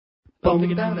Good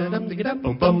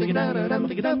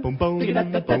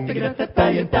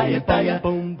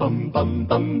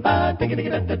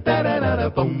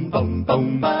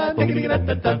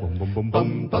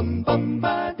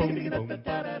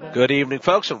evening,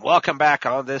 folks, and welcome back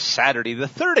on this Saturday, the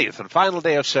 30th and final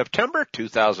day of September,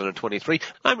 2023.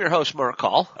 I'm your host, Mark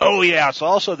Hall. Oh, yeah, it's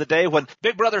also the day when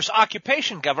Big Brother's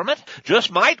occupation government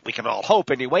just might, we can all hope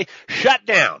anyway, shut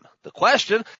down. The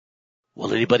question,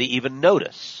 will anybody even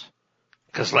notice?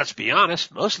 Because let's be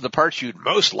honest, most of the parts you'd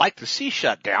most like to see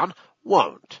shut down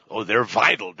won't. Oh, they're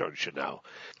vital, don't you know?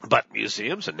 But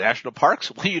museums and national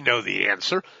parks, well, you know the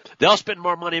answer. They'll spend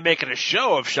more money making a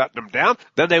show of shutting them down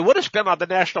than they would have spent on the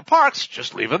national parks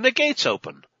just leaving the gates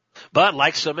open. But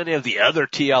like so many of the other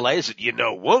TLAs that you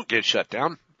know won't get shut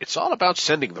down, it's all about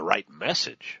sending the right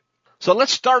message. So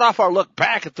let's start off our look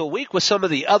back at the week with some of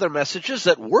the other messages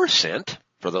that were sent,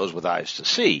 for those with eyes to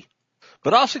see.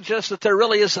 But I'll suggest that there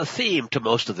really is a theme to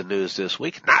most of the news this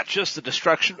week, not just the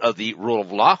destruction of the rule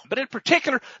of law, but in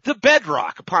particular the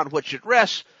bedrock upon which it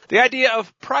rests, the idea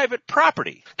of private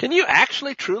property. Can you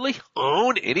actually truly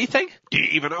own anything? Do you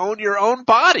even own your own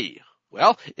body?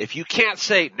 Well, if you can't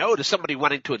say no to somebody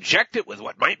wanting to inject it with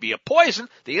what might be a poison,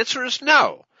 the answer is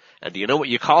no. And do you know what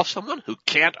you call someone who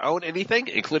can't own anything,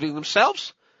 including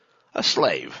themselves? A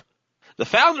slave. The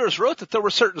founders wrote that there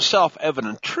were certain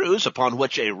self-evident truths upon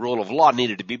which a rule of law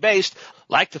needed to be based,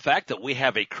 like the fact that we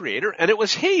have a creator, and it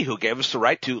was he who gave us the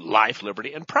right to life,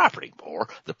 liberty, and property, or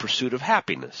the pursuit of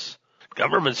happiness.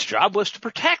 Government's job was to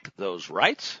protect those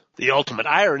rights. The ultimate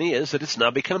irony is that it's now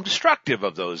become destructive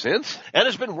of those ends, and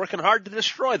has been working hard to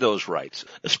destroy those rights,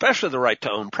 especially the right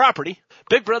to own property.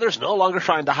 Big Brother's no longer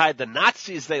trying to hide the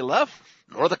Nazis they love,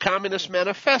 nor the Communist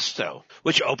Manifesto,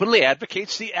 which openly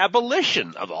advocates the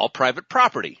abolition of all private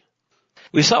property.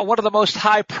 We saw one of the most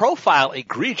high-profile,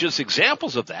 egregious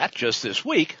examples of that just this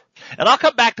week, and I'll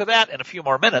come back to that in a few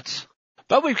more minutes.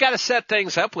 But we've got to set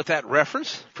things up with that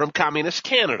reference from Communist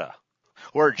Canada,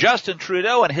 where Justin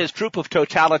Trudeau and his troop of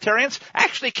totalitarians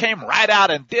actually came right out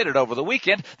and did it over the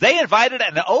weekend. They invited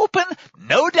an open,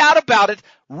 no doubt about it,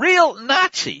 real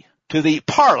Nazi to the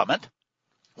parliament,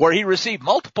 where he received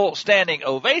multiple standing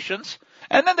ovations,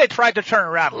 and then they tried to turn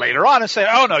around later on and say,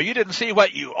 oh no, you didn't see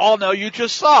what you all know you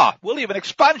just saw. We'll even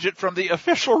expunge it from the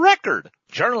official record.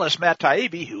 Journalist Matt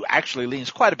Taibbi, who actually leans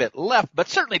quite a bit left, but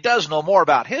certainly does know more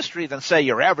about history than, say,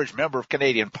 your average member of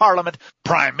Canadian Parliament,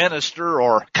 Prime Minister,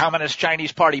 or Communist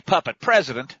Chinese Party puppet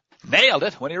president, nailed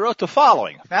it when he wrote the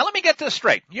following. Now, let me get this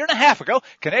straight. A year and a half ago,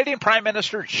 Canadian Prime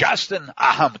Minister Justin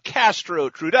Castro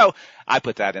Trudeau, I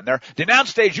put that in there,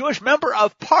 denounced a Jewish member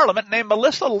of Parliament named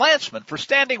Melissa Lantsman for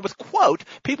standing with, quote,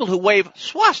 people who wave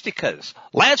swastikas.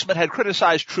 Lantsman had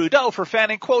criticized Trudeau for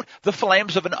fanning, quote, the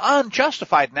flames of an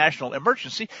unjustified national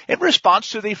emergency in response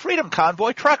to the Freedom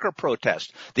Convoy trucker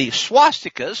protest. The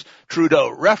swastikas Trudeau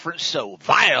referenced so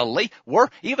vilely were,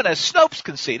 even as Snopes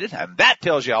conceded, and that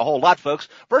tells you a whole lot, folks,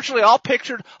 virtually all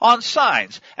pictured on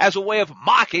signs as a way of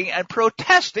mocking and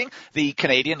protesting the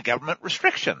Canadian government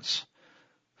restrictions.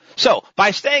 So,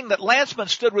 by saying that Lantsman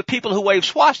stood with people who wave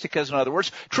swastikas, in other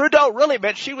words, Trudeau really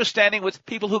meant she was standing with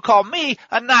people who call me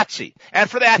a Nazi, and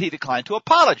for that he declined to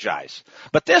apologize.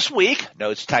 But this week,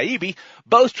 notes Taibbi,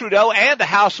 both Trudeau and the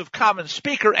House of Commons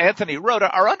Speaker Anthony Rota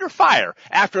are under fire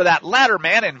after that latter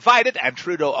man invited, and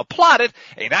Trudeau applauded,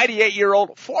 a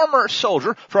 98-year-old former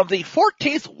soldier from the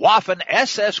 14th Waffen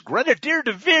SS Grenadier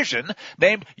Division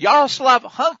named Yaroslav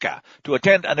Hunka to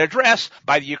attend an address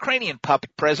by the Ukrainian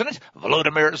puppet president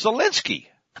Volodymyr Zelensky,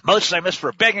 most famous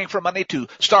for begging for money to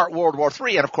start World War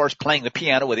III and, of course, playing the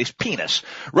piano with his penis.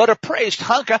 Rota praised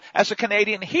Hunka as a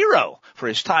Canadian hero for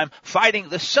his time fighting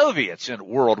the Soviets in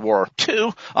World War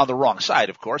II, on the wrong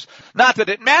side, of course. Not that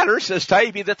it matters, says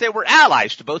Taibbi, that they were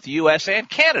allies to both the U.S. and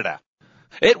Canada.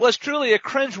 It was truly a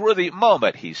cringeworthy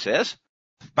moment, he says.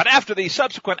 But after the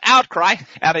subsequent outcry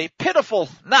and a pitiful,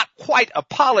 not quite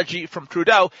apology from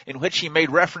Trudeau in which he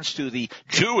made reference to the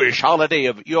Jewish holiday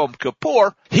of Yom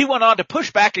Kippur, he went on to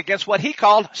push back against what he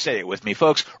called, say it with me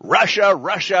folks,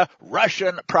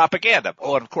 Russian propaganda.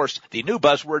 Oh, and of course, the new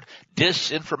buzzword,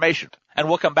 disinformation. And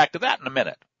we'll come back to that in a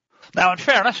minute. Now, in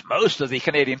fairness, most of the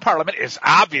Canadian Parliament is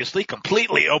obviously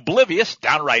completely oblivious,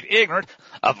 downright ignorant,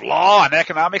 of law and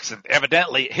economics and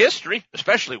evidently history,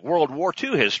 especially World War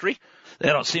II history. They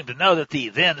don't seem to know that the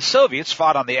then Soviets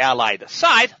fought on the Allied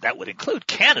side. That would include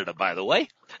Canada, by the way.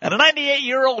 And a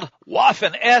 98-year-old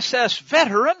Waffen SS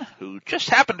veteran who just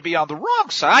happened to be on the wrong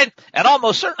side and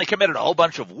almost certainly committed a whole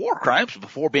bunch of war crimes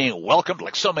before being welcomed,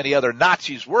 like so many other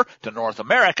Nazis were, to North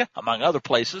America, among other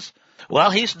places. Well,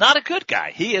 he's not a good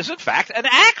guy. He is, in fact, an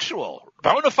actual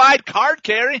bona fide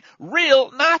card-carrying,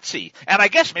 real Nazi. And I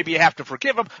guess maybe you have to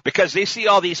forgive them because they see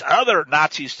all these other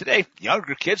Nazis today,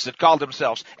 younger kids that call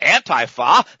themselves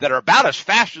Antifa, that are about as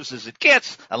fascist as it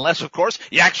gets, unless, of course,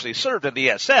 you actually served in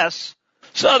the SS.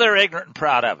 So they're ignorant and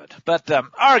proud of it. But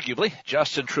arguably,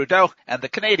 Justin Trudeau and the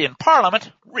Canadian Parliament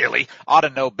really ought to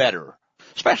know better,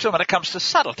 especially when it comes to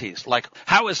subtleties, like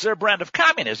how is their brand of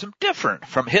communism different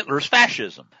from Hitler's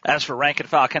fascism? As for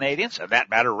rank-and-file Canadians, and that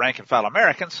matter rank-and-file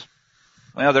Americans,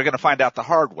 well, they're going to find out the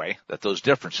hard way that those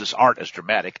differences aren't as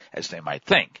dramatic as they might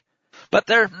think. But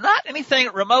they're not anything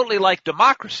remotely like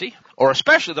democracy, or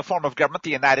especially the form of government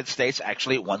the United States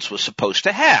actually once was supposed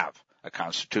to have, a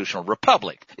constitutional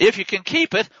republic. If you can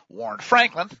keep it, warned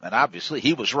Franklin, and obviously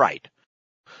he was right.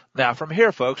 Now, from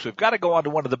here, folks, we've got to go on to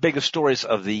one of the biggest stories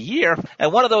of the year,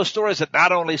 and one of those stories that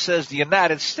not only says the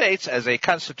United States as a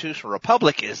constitutional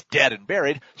republic is dead and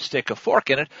buried, stick a fork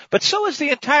in it, but so is the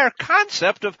entire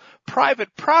concept of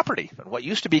private property and what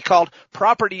used to be called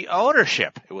property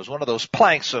ownership. It was one of those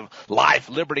planks of life,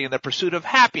 liberty, and the pursuit of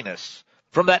happiness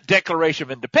from that Declaration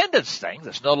of Independence thing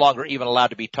that's no longer even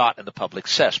allowed to be taught in the public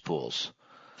cesspools.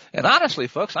 And honestly,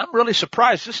 folks, I'm really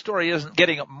surprised this story isn't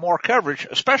getting more coverage,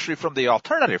 especially from the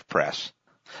alternative press.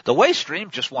 The waste stream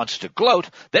just wants to gloat.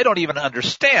 They don't even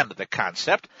understand the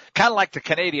concept. Kind of like the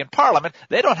Canadian Parliament,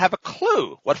 they don't have a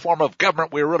clue what form of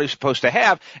government we're really supposed to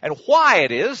have and why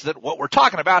it is that what we're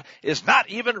talking about is not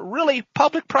even really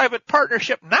public-private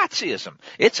partnership Nazism.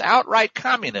 It's outright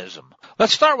communism.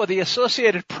 Let's start with the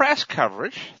Associated Press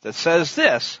coverage that says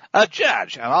this. A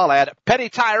judge, and I'll add petty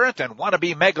tyrant and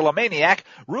wannabe megalomaniac,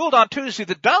 ruled on Tuesday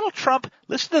that Donald Trump,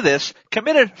 listen to this,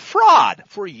 committed fraud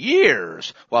for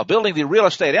years while building the real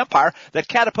estate empire that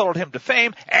catapulted him to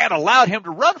fame and allowed him to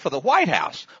run for the White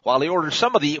House, while he ordered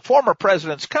some of the former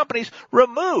president's companies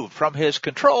removed from his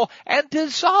control and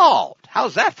dissolved.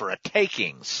 How's that for a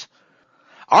takings?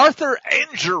 Arthur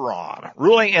Engeron,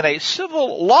 ruling in a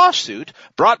civil lawsuit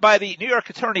brought by the New York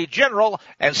Attorney General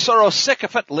and Soros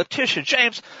sycophant Letitia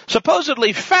James,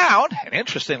 supposedly found, and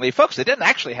interestingly, folks, they didn't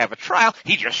actually have a trial,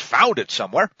 he just found it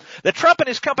somewhere, that Trump and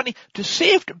his company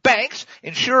deceived banks,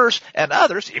 insurers, and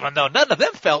others, even though none of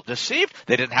them felt deceived.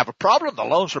 They didn't have a problem, the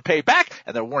loans were paid back,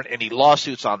 and there weren't any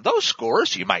lawsuits on those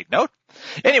scores, you might note.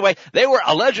 Anyway, they were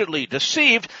allegedly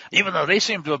deceived, even though they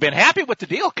seemed to have been happy with the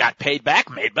deal, got paid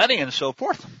back, made money, and so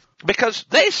forth. Because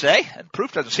they say, and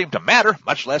proof doesn't seem to matter,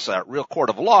 much less a real court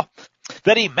of law,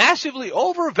 that he massively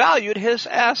overvalued his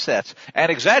assets and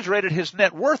exaggerated his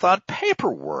net worth on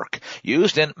paperwork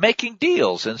used in making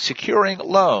deals and securing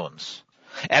loans.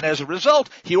 And as a result,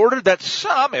 he ordered that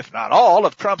some, if not all,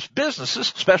 of Trump's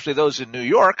businesses, especially those in New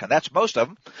York, and that's most of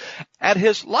them, and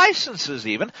his licenses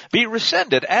even, be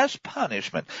rescinded as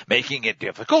punishment, making it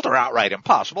difficult or outright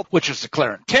impossible, which is the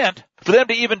clear intent, for them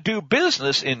to even do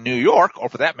business in New York, or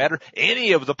for that matter,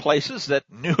 any of the places that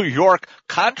New York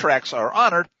contracts are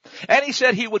honored. And he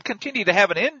said he would continue to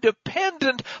have an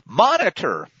independent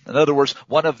monitor, in other words,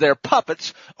 one of their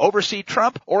puppets, oversee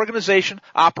Trump organization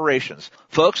operations.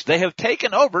 Folks, they have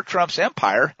taken over Trump's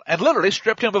empire and literally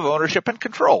stripped him of ownership and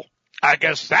control. I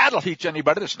guess that'll teach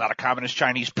anybody that's not a communist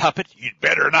Chinese puppet. You'd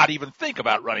better not even think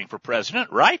about running for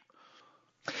president, right?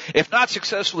 If not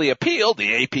successfully appealed,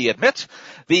 the AP admits,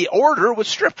 the order would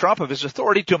strip Trump of his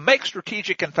authority to make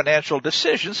strategic and financial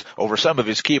decisions over some of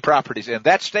his key properties in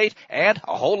that state and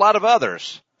a whole lot of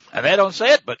others. And they don't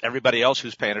say it, but everybody else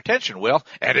who's paying attention will,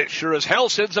 and it sure as hell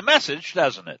sends a message,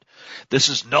 doesn't it? This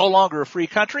is no longer a free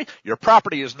country, your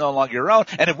property is no longer your own,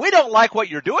 and if we don't like what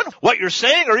you're doing, what you're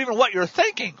saying, or even what you're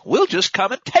thinking, we'll just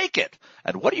come and take it.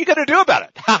 And what are you going to do about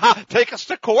it? Take us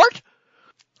to court?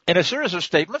 In a series of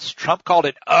statements, Trump called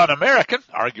it un-American,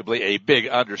 arguably a big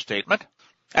understatement,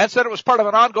 and said it was part of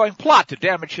an ongoing plot to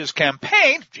damage his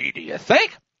campaign, gee, do you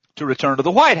think, to return to the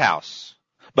White House.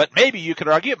 But maybe you could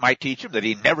argue it might teach him that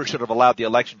he never should have allowed the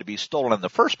election to be stolen in the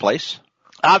first place.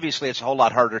 Obviously, it's a whole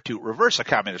lot harder to reverse a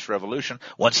communist revolution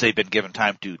once they've been given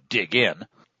time to dig in.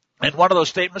 In one of those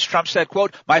statements, Trump said,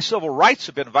 quote, my civil rights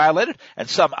have been violated, and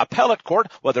some appellate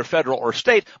court, whether federal or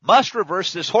state, must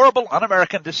reverse this horrible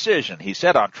un-American decision, he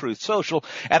said on Truth Social,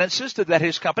 and insisted that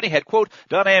his company had, quote,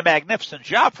 done a magnificent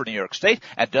job for New York State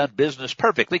and done business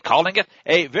perfectly, calling it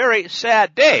a very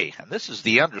sad day, and this is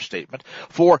the understatement,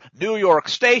 for New York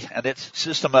State and its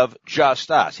system of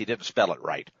just us. He didn't spell it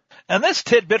right. And this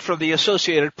tidbit from the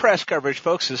Associated Press coverage,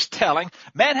 folks, is telling.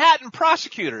 Manhattan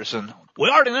prosecutors, and we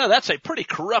already know that's a pretty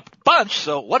corrupt bunch,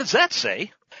 so what does that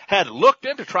say? had looked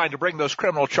into trying to bring those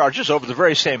criminal charges over the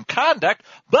very same conduct,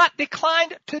 but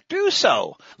declined to do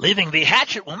so, leaving the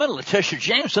hatchet woman, Letitia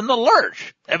James, in the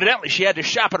lurch. Evidently, she had to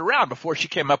shop it around before she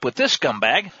came up with this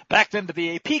scumbag. Backed into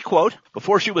the AP quote,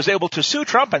 before she was able to sue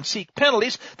Trump and seek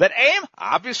penalties that aim,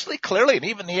 obviously, clearly, and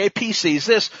even the AP sees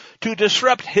this, to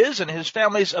disrupt his and his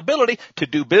family's ability to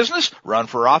do business, run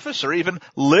for office, or even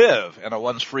live in a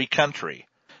once-free country.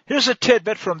 Here's a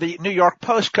tidbit from the New York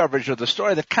Post coverage of the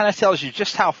story that kind of tells you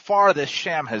just how far this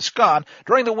sham has gone.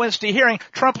 During the Wednesday hearing,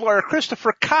 Trump lawyer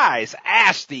Christopher Kise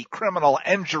asked the criminal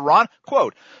Engeron,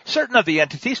 quote, certain of the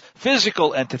entities,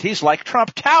 physical entities like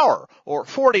Trump Tower or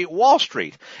 40 Wall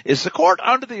Street, is the court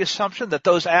under the assumption that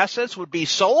those assets would be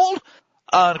sold?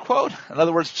 Unquote. In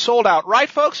other words, sold outright,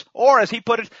 folks, or as he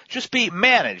put it, just be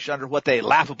managed under what they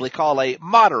laughably call a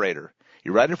moderator.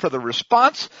 You ready for the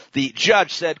response? The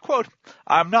judge said, quote,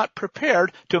 I'm not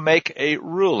prepared to make a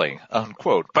ruling,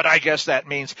 unquote. But I guess that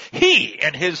means he,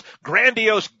 in his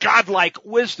grandiose godlike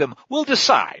wisdom, will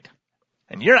decide.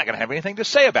 And you're not going to have anything to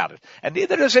say about it. And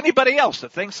neither does anybody else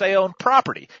that thinks they own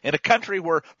property in a country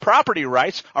where property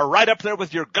rights are right up there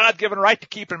with your God-given right to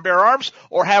keep and bear arms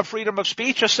or have freedom of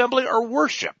speech, assembly, or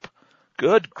worship.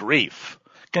 Good grief.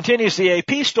 Continues the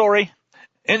AP story.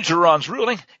 Engeron's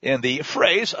ruling in the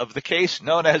phrase of the case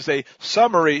known as a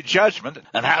summary judgment.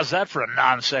 And how's that for a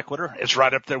non sequitur? It's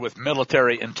right up there with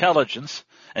military intelligence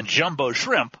and jumbo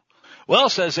shrimp. Well,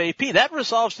 says AP, that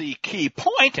resolves the key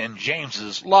point in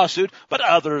James's lawsuit, but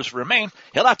others remain.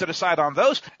 He'll have to decide on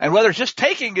those and whether just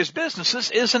taking his businesses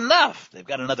is enough. They've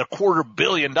got another $250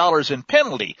 million in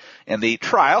penalty in the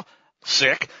trial,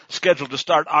 scheduled to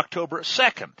start October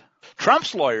 2nd.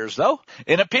 Trump's lawyers, though,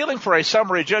 in appealing for a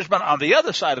summary judgment on the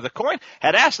other side of the coin,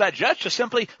 had asked that judge to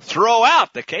simply throw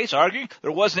out the case, arguing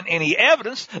there wasn't any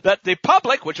evidence that the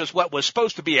public, which is what was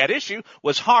supposed to be at issue,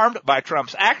 was harmed by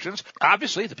Trump's actions.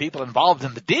 Obviously, the people involved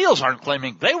in the deals aren't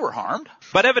claiming they were harmed.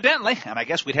 But evidently, and I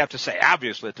guess we'd have to say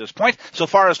obviously at this point, so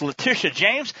far as Letitia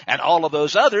James and all of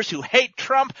those others who hate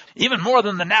Trump even more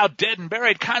than the now dead and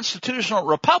buried constitutional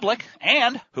republic,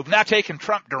 and who've now taken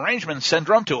Trump derangement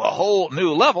syndrome to a whole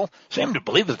new level, seem to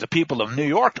believe that the people of New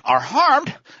York are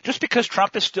harmed just because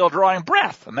Trump is still drawing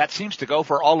breath. And that seems to go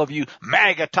for all of you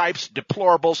MAGA types,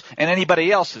 deplorables, and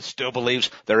anybody else that still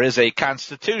believes there is a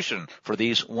constitution for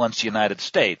these once United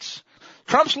States.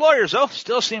 Trump's lawyers, though,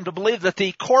 still seem to believe that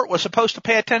the court was supposed to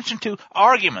pay attention to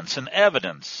arguments and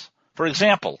evidence. For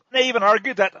example, they even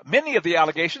argued that many of the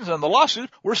allegations in the lawsuit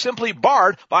were simply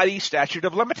barred by the statute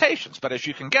of limitations. But as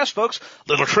you can guess, folks,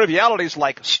 little trivialities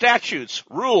like statutes,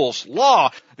 rules,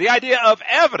 law, the idea of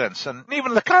evidence, and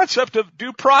even the concept of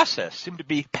due process seem to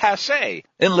be passé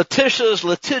in Letitia's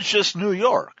litigious New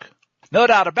York. No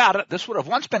doubt about it, this would have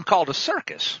once been called a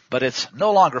circus, but it's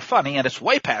no longer funny, and it's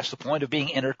way past the point of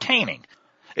being entertaining.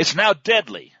 It's now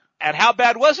deadly. And how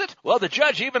bad was it? Well, the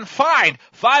judge even fined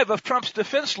 5 of Trump's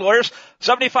defense lawyers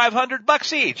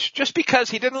 $7,500 each, just because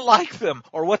he didn't like them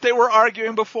or what they were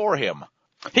arguing before him.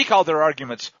 He called their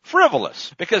arguments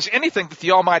frivolous, because anything that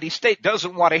the almighty state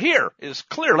doesn't want to hear is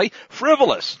clearly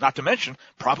frivolous, not to mention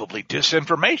probably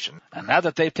disinformation. And now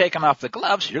that they've taken off the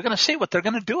gloves, you're going to see what they're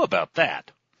going to do about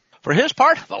that. For his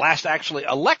part, the last actually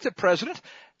elected president,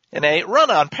 in a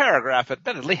run-on paragraph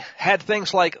admittedly, had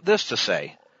things like this to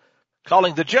say.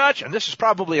 Calling the judge, and this is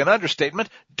probably an understatement,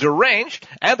 deranged,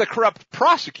 and the corrupt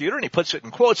prosecutor, and he puts it in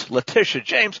quotes, Letitia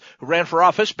James, who ran for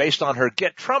office based on her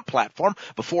Get Trump platform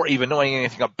before even knowing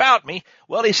anything about me.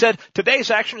 Well, he said,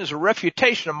 today's action is a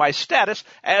refutation of my status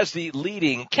as the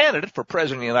leading candidate for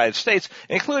president of the United States,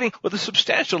 including with a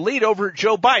substantial lead over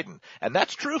Joe Biden. And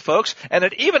that's true, folks, and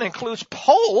it even includes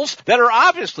polls that are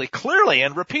obviously, clearly,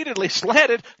 and repeatedly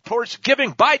slanted towards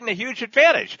giving Biden a huge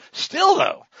advantage. Still,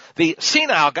 though, the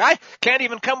senile guy can't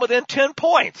even come within 10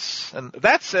 points. And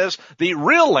that says the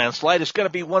real landslide is going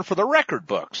to be one for the record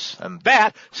books. And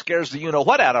that scares the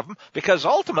you-know-what out of them, because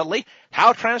ultimately,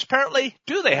 how transparently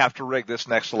do they have to rig this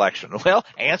next election? Well,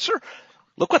 answer,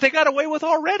 look what they got away with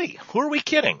already. Who are we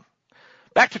kidding?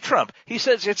 Back to Trump. He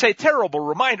says it's a terrible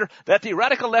reminder that the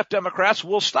radical left Democrats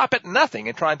will stop at nothing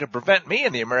in trying to prevent me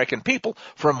and the American people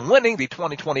from winning the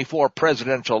 2024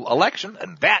 presidential election,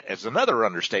 and that is another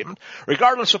understatement.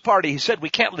 Regardless of party, he said, we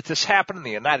can't let this happen in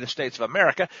the United States of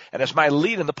America, and as my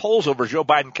lead in the polls over Joe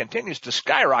Biden continues to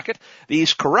skyrocket,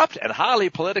 these corrupt and highly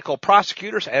political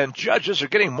prosecutors and judges are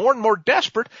getting more and more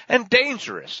desperate and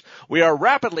dangerous. We are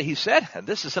rapidly, he said, and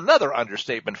this is another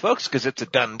understatement, folks, because it's a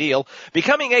done deal,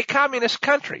 becoming a communist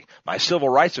country. My civil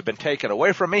rights have been taken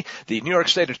away from me. The New York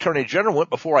State Attorney General went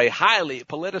before a highly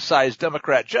politicized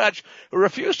Democrat judge who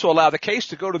refused to allow the case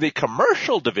to go to the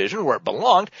commercial division where it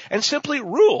belonged and simply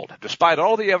ruled, despite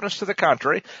all the evidence to the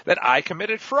contrary, that I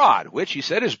committed fraud, which he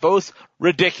said is both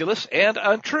ridiculous and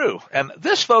untrue. And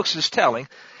this, folks, is telling.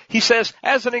 He says,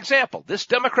 as an example, this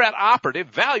Democrat operative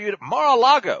valued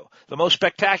Mar-a-Lago, the most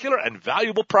spectacular and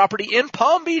valuable property in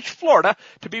Palm Beach, Florida,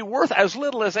 to be worth as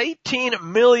little as $18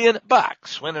 million,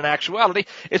 when in actuality,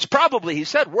 it's probably, he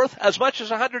said, worth as much as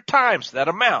 100 times that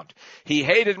amount. He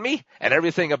hated me and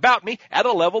everything about me at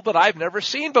a level that I've never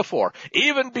seen before,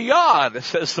 even beyond,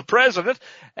 says the president,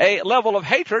 a level of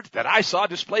hatred that I saw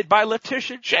displayed by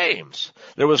Letitia James.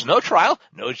 There was no trial,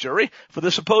 no jury, for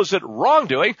the supposed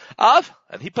wrongdoing of,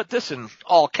 and he put this in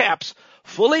all caps,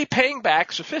 fully paying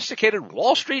back sophisticated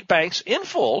Wall Street banks in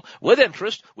full, with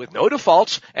interest, with no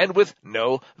defaults, and with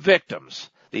no victims.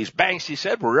 These banks, he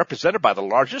said, were represented by the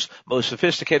largest, most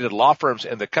sophisticated law firms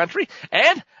in the country,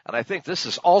 and I think this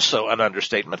is also an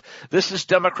understatement, this is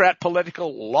Democrat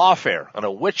political lawfare on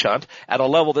a witch hunt at a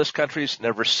level this country's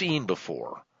never seen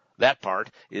before. That part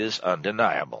is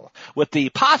undeniable, with the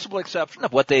possible exception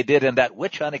of what they did in that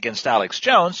witch hunt against Alex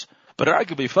Jones. But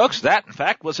arguably, folks, that, in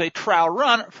fact, was a trial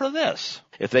run for this.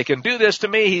 If they can do this to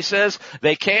me, he says,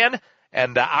 they can,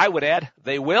 and I would add,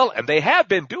 they will, and they have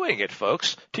been doing it,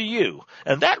 folks, to you.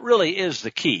 And that really is the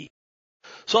key.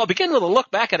 So I'll begin with a look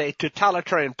back at a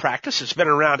totalitarian practice that's been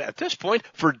around at this point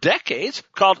for decades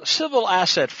called civil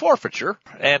asset forfeiture.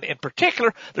 And in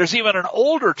particular, there's even an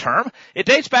older term. It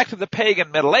dates back to the pagan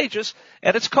Middle Ages,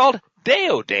 and it's called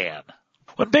deodan.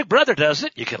 When Big Brother does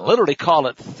it, you can literally call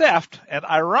it theft, and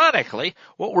ironically,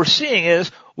 what we're seeing is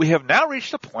we have now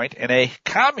reached a point in a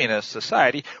communist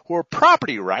society where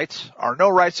property rights are no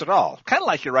rights at all. Kind of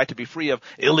like your right to be free of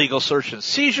illegal search and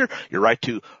seizure, your right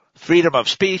to freedom of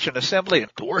speech and assembly,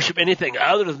 to worship anything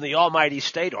other than the almighty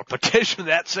state, or petition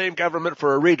that same government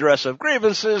for a redress of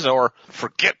grievances, or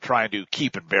forget trying to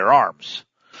keep and bear arms.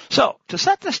 So, to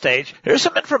set the stage, here's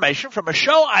some information from a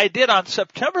show I did on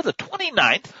September the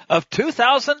 29th of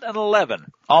 2011,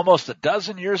 almost a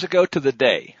dozen years ago to the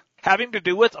day, having to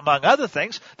do with, among other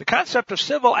things, the concept of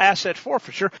civil asset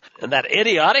forfeiture and that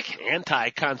idiotic,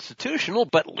 anti-constitutional,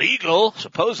 but legal,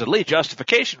 supposedly,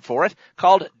 justification for it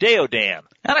called deodan.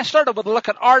 And I started with a look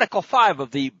at Article 5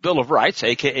 of the Bill of Rights,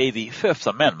 aka the Fifth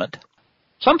Amendment.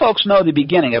 Some folks know the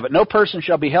beginning of it. No person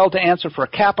shall be held to answer for a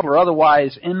capital or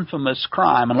otherwise infamous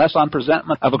crime unless on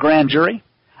presentment of a grand jury.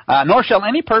 Nor shall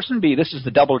any person be, this is the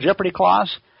double jeopardy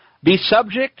clause, be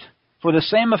subject for the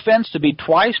same offense to be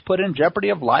twice put in jeopardy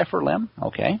of life or limb.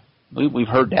 Okay, we've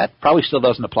heard that. Probably still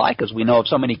doesn't apply because we know of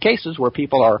so many cases where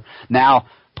people are now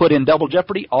put in double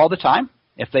jeopardy all the time.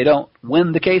 If they don't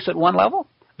win the case at one level,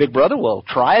 Big Brother will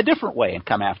try a different way and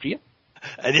come after you.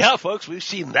 And yeah, folks, we've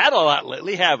seen that a lot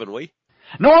lately, haven't we?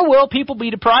 Nor will people be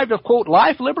deprived of, quote,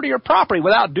 life, liberty, or property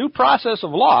without due process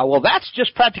of law. Well, that's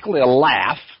just practically a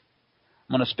laugh.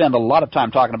 I'm going to spend a lot of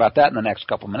time talking about that in the next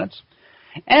couple minutes.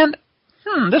 And,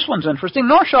 this one's interesting.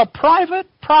 Nor shall private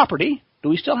property, do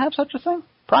we still have such a thing?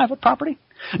 Private property?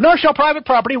 Nor shall private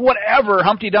property, whatever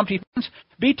Humpty Dumpty things,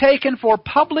 be taken for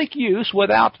public use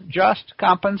without just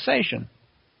compensation.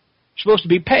 You're supposed to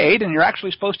be paid, and you're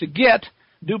actually supposed to get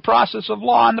due process of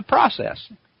law in the process.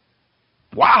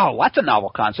 Wow, that's a novel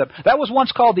concept. That was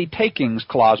once called the takings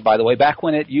clause, by the way, back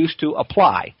when it used to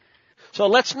apply. So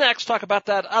let's next talk about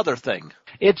that other thing.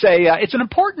 It's an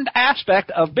important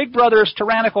aspect of Big Brother's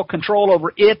tyrannical control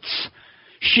over its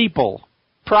sheeple,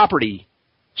 property,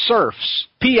 serfs,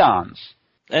 peons.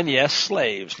 And yes,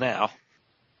 slaves now.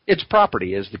 Its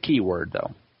property is the key word,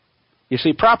 though. You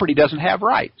see, property doesn't have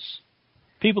rights.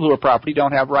 People who are property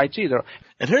don't have rights either.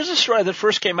 And here's a story that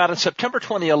first came out in September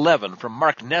 2011 from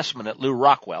Mark Nessman at Lew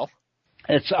Rockwell.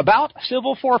 It's about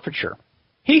civil forfeiture.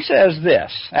 He says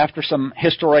this, after some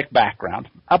historic background.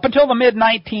 Up until the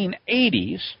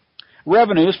mid-1980s,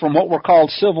 revenues from what were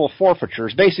called civil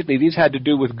forfeitures, basically these had to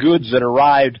do with goods that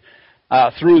arrived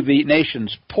through the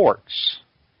nation's ports,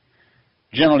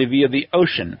 generally via the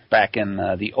ocean back in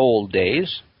the old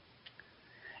days.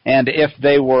 And if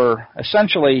they were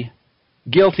essentially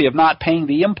guilty of not paying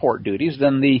the import duties,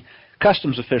 then the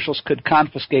customs officials could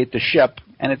confiscate the ship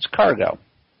and its cargo.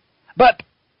 But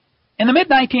in the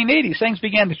mid-1980s, things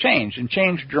began to change, and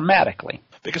change dramatically.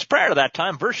 Because prior to that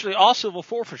time, virtually all civil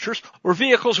forfeitures were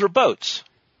vehicles or boats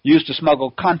used to smuggle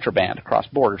contraband across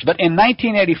borders. But in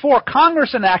 1984,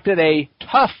 Congress enacted a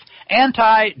tough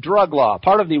anti-drug law,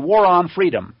 part of the War on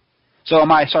Freedom. So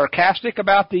am I sarcastic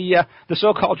about the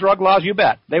so-called drug laws? You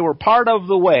bet. They were part of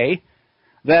the way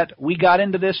that we got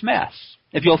into this mess.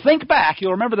 If you'll think back,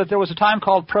 you'll remember that there was a time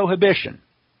called Prohibition.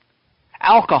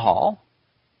 Alcohol,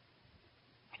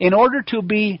 in order to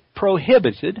be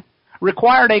prohibited,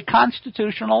 required a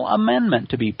constitutional amendment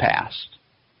to be passed.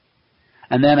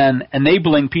 And then an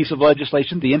enabling piece of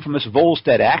legislation, the infamous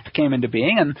Volstead Act, came into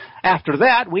being, and after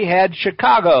that we had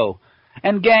Chicago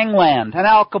and gangland and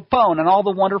Al Capone and all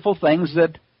the wonderful things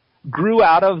that grew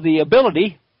out of the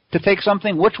ability to take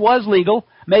something which was legal,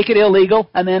 make it illegal,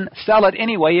 and then sell it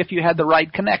anyway if you had the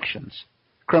right connections,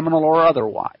 criminal or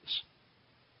otherwise.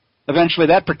 Eventually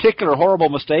that particular horrible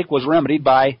mistake was remedied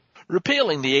by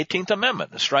repealing the 18th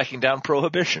Amendment, striking down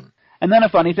prohibition. And then a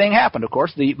funny thing happened, of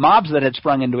course. The mobs that had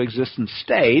sprung into existence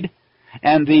stayed,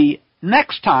 and the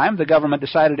next time the government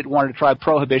decided it wanted to try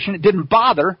prohibition, it didn't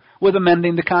bother with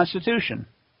amending the Constitution.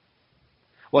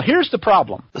 Well, here's the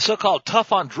problem. The so-called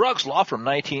tough on drugs law from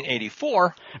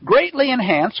 1984 greatly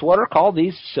enhanced what are called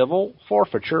these civil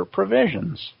forfeiture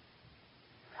provisions.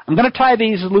 I'm going to tie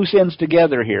these loose ends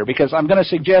together here because I'm going to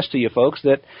suggest to you folks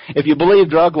that if you believe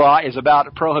drug law is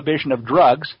about prohibition of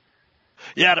drugs,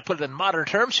 yeah, to put it in modern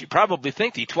terms, you probably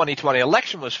think the 2020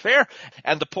 election was fair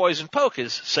and the poison poke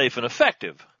is safe and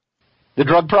effective. The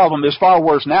drug problem is far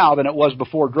worse now than it was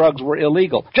before drugs were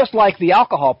illegal. Just like the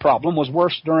alcohol problem was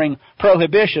worse during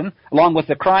Prohibition, along with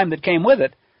the crime that came with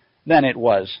it, than it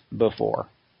was before.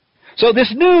 So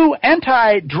this new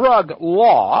anti-drug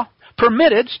law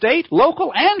permitted state,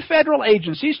 local, and federal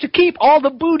agencies to keep all the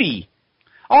booty,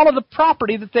 all of the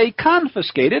property that they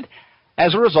confiscated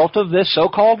as a result of this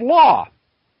so-called law.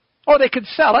 Or they could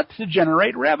sell it to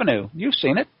generate revenue. You've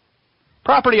seen it.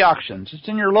 Property auctions. It's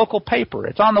in your local paper.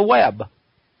 It's on the web.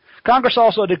 Congress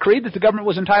also decreed that the government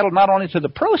was entitled not only to the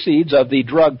proceeds of the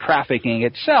drug trafficking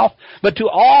itself, but to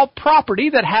all property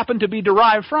that happened to be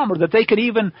derived from, or that they could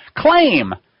even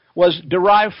claim was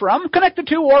derived from, connected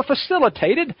to, or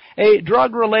facilitated a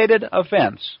drug-related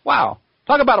offense. Wow.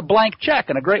 Talk about a blank check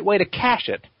and a great way to cash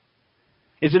it.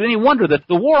 Is it any wonder that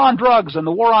the war on drugs and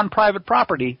the war on private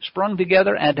property sprung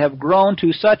together and have grown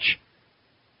to such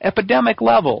epidemic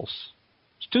levels?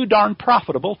 It's too darn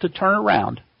profitable to turn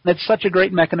around. It's such a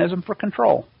great mechanism for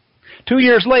control. 2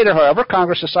 years later, however,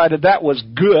 Congress decided that was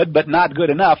good but not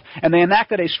good enough, and they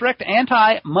enacted a strict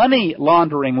anti-money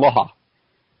laundering law.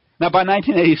 Now, by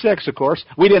 1986, of course,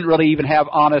 we didn't really even have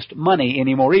honest money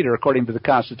anymore either, according to the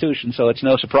Constitution, so it's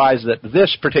no surprise that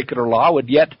this particular law would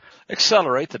yet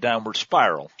accelerate the downward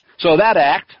spiral. So that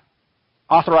act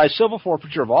authorized civil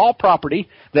forfeiture of all property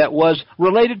that was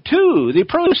related to the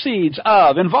proceeds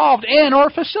of, involved in,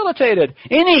 or facilitated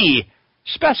any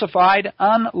specified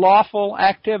unlawful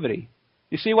activity.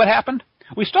 You see what happened?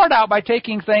 We start out by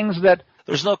taking things that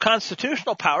there's no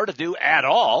constitutional power to do at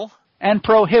all and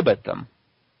prohibit them,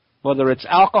 whether it's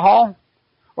alcohol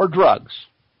or drugs.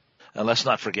 And let's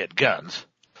not forget guns.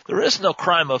 There is no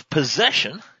crime of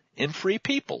possession in free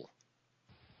people.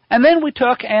 And then we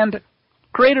took and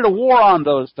created a war on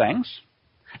those things,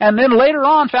 and then later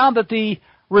on found that the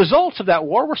results of that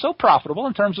war were so profitable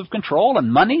in terms of control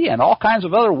and money and all kinds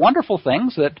of other wonderful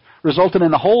things that resulted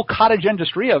in a whole cottage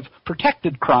industry of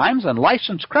protected crimes and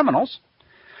licensed criminals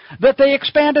that they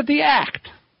expanded the act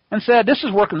and said, this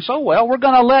is working so well, we're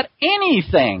going to let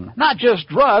anything, not just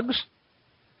drugs,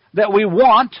 that we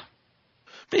want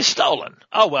be stolen.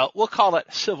 Oh, well, we'll call it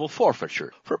civil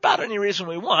forfeiture for about any reason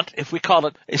we want if we call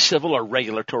it a civil or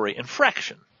regulatory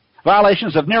infraction.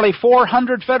 Violations of nearly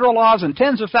 400 federal laws and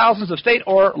tens of thousands of state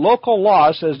or local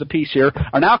laws, says the piece here,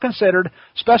 are now considered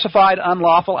specified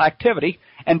unlawful activity,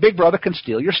 and Big Brother can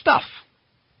steal your stuff.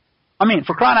 I mean,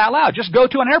 for crying out loud, just go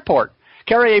to an airport,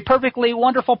 carry a perfectly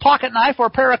wonderful pocket knife or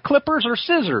a pair of clippers or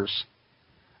scissors.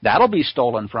 That'll be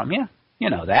stolen from you. You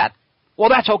know that. Well,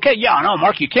 that's okay. Yeah, no,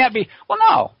 Mark, you can't be. Well,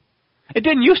 no. It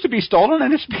didn't used to be stolen,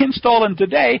 and it's being stolen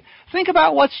today. Think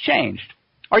about what's changed.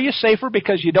 Are you safer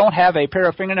because you don't have a pair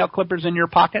of fingernail clippers in your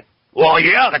pocket? Well,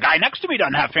 yeah, the guy next to me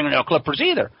doesn't have fingernail clippers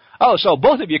either. Oh, so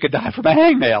both of you could die from a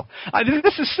hangnail.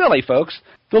 This is silly, folks.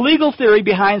 The legal theory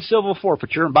behind civil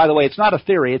forfeiture, and by the way, it's not a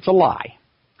theory, it's a lie.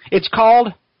 It's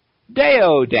called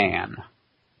Deodan.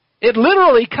 It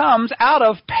literally comes out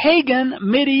of pagan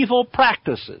medieval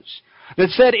practices that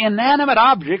said inanimate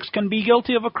objects can be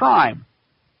guilty of a crime.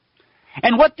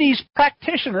 And what these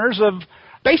practitioners of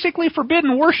basically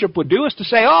forbidden worship would do is to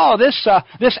say, oh, this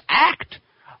act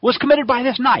was committed by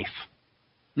this knife.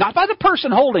 Not by the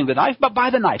person holding the knife, but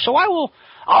by the knife. So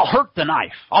I'll hurt the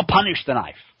knife. I'll punish the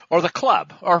knife. Or the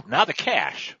club. Or now the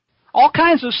cash. All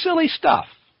kinds of silly stuff.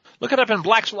 Look it up in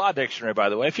Black's Law Dictionary, by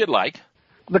the way, if you'd like.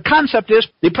 The concept is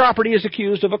the property is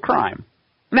accused of a crime.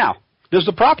 Now, does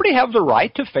the property have the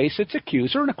right to face its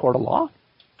accuser in a court of law?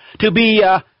 To be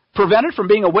prevented from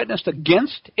being a witness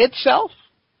against itself?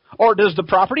 Or does the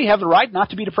property have the right not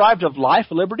to be deprived of life,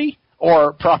 liberty,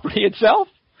 or property itself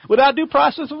without due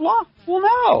process of law? Well,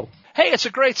 no. Hey, it's a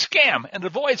great scam and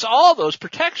avoids all those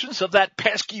protections of that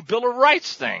pesky Bill of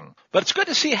Rights thing. But it's good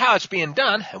to see how it's being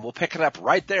done, and we'll pick it up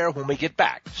right there when we get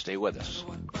back. Stay with us.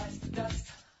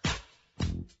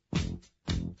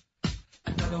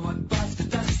 Another one bites the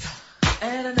dust,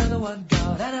 and another one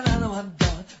gone, and another one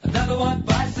gone. Another one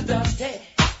bites the dust, hey,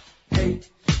 hey,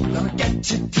 I'm gonna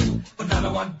get you too.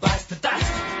 Another one bites the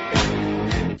dust.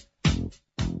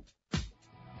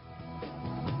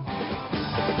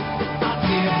 I'll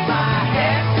tip my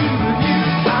hat to the new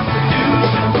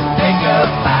Constitution. Take a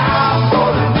bow for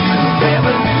the new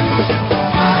revolution.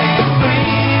 I ain't free,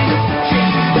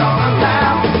 change on a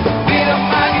bow. Get up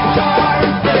my guitar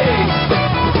and play.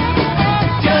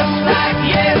 Just like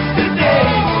yesterday,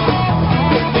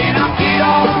 then I'll get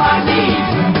on my knees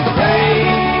and pray.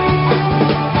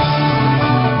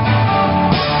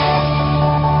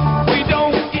 We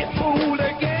don't get fooled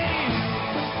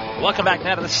again. Welcome back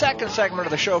now to the second segment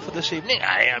of the show for this evening.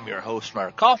 I am your host,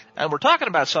 Mark Call, and we're talking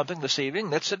about something this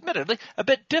evening that's admittedly a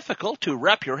bit difficult to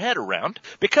wrap your head around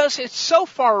because it's so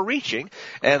far-reaching,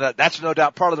 and that's no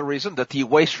doubt part of the reason that the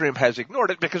waste stream has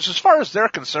ignored it, because as far as they're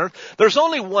concerned, there's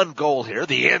only one goal here.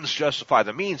 The ends justify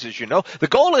the means, as you know. The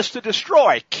goal is to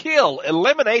destroy, kill,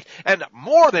 eliminate, and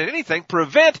more than anything,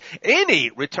 prevent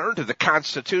any return to the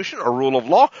Constitution or rule of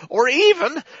law, or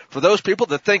even, for those people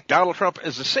that think Donald Trump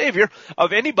is the savior,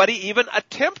 of anybody even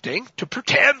attempting to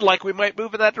pretend like we might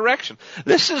move in that direction.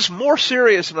 This is more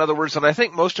serious, in other words, than I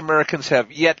think most Americans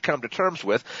have yet come to terms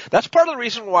with. That's part of the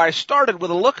reason why I started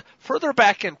with a look further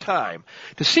back in time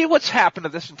to see what's happened to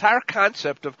this entire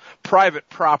concept of private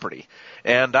property.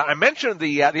 And I mentioned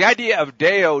the idea of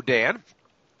Deo Dan,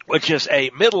 which is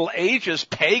a Middle Ages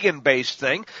pagan-based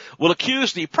thing, will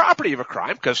accuse the property of a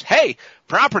crime because, hey,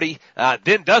 property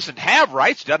then doesn't have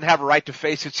rights, doesn't have a right to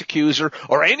face its accuser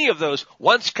or any of those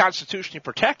once constitutionally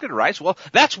protected rights. Well,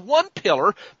 that's one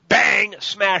pillar, bang,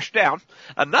 smashed down.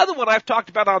 Another one I've talked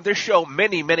about on this show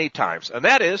many, many times, and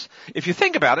that is, if you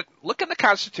think about it, look in the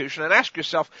Constitution and ask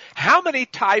yourself, how many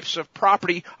types of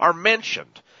property are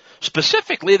mentioned?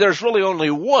 Specifically, there's really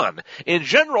only one. In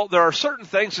general, there are certain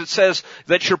things that says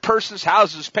that your persons,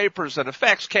 houses, papers, and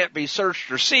effects can't be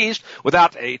searched or seized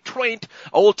without a quaint,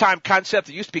 old-time concept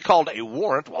that used to be called a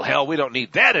warrant. Well, hell, we don't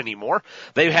need that anymore.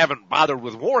 They haven't bothered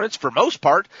with warrants, for most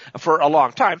part, for a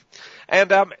long time.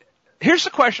 And here's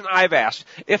the question I've asked.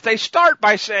 If they start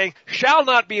by saying, shall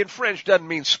not be infringed, doesn't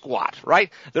mean squat, right?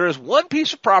 There is one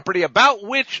piece of property about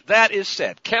which that is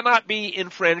said. Cannot be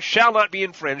infringed, shall not be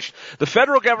infringed. The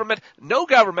federal government, no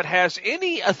government has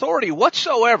any authority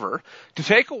whatsoever to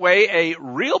take away a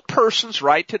real person's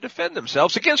right to defend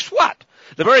themselves against what?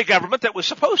 The very government that was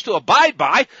supposed to abide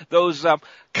by those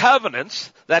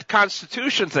covenants, that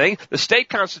Constitution thing, the state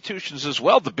constitutions as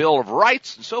well, the Bill of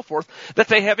Rights and so forth, that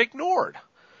they have ignored.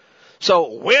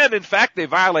 So when, in fact, they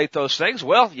violate those things,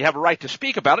 well, you have a right to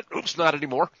speak about it. Oops, not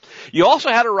anymore. You also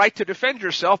had a right to defend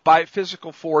yourself by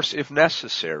physical force if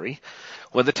necessary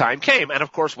when the time came. And,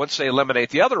 of course, once they eliminate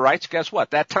the other rights, guess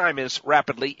what? That time is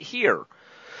rapidly here.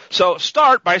 So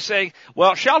start by saying,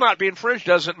 well, shall not be infringed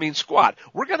doesn't mean squat.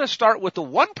 We're going to start with the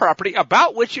one property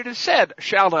about which it is said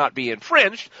shall not be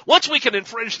infringed. Once we can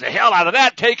infringe the hell out of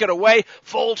that, take it away,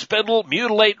 fold, spindle,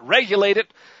 mutilate, regulate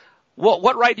it, well,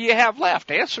 what right do you have left?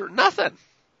 Answer, nothing.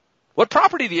 What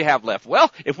property do you have left? Well,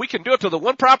 if we can do it to the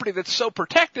one property that's so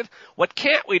protected, what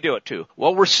can't we do it to?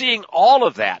 Well, we're seeing all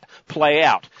of that play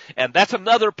out, and that's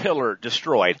another pillar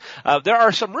destroyed. There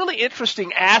are some really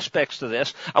interesting aspects to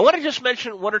this. I want to just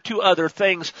mention one or two other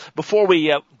things before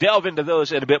we delve into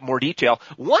those in a bit more detail.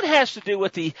 One has to do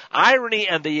with the irony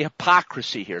and the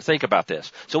hypocrisy here. Think about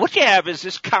this. So what you have is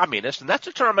this communist, and that's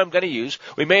a term I'm going to use.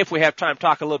 We may, if we have time,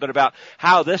 talk a little bit about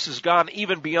how this has gone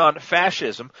even beyond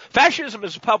fascism. Fascism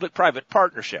is a public-private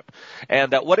partnership.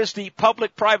 And what is the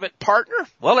public-private partner?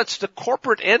 Well, it's the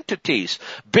corporate entities,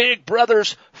 big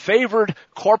brothers, favored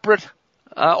corporate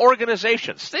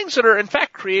organizations, things that are, in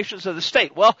fact, creations of the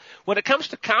state. Well, when it comes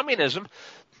to communism,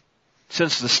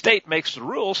 since the state makes the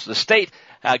rules, the state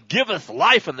giveth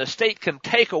life and the state can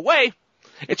take away,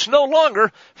 it's no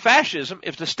longer fascism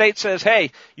if the state says,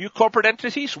 hey, you corporate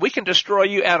entities, we can destroy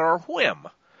you at our whim.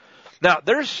 Now,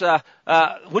 there's,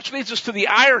 which leads us to the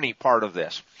irony part of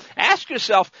this. Ask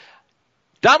yourself,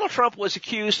 Donald Trump was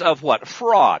accused of what?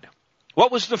 Fraud.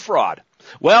 What was the fraud?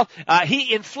 Well,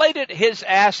 he inflated his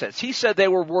assets. He said they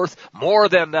were worth more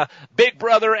than Big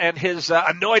Brother and his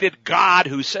anointed God,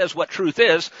 who says what truth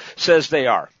is, says they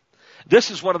are. This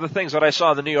is one of the things that I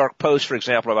saw in the New York Post, for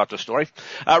example, about the story.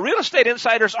 Real estate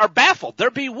insiders are baffled.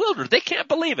 They're bewildered. They can't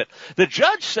believe it. The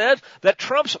judge said that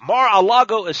Trump's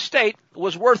Mar-a-Lago estate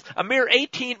was worth a mere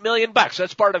 $18 million.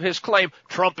 That's part of his claim.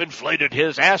 Trump inflated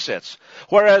his assets.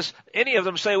 Whereas any of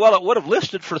them say, well, it would have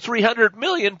listed for $300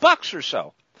 million or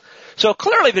so. So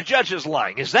clearly the judge is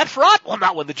lying. Is that fraud? Well,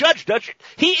 not when the judge does it.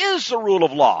 He is the rule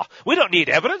of law. We don't need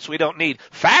evidence. We don't need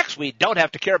facts. We don't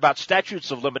have to care about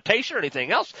statutes of limitation or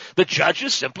anything else. The judge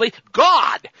is simply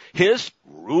God. His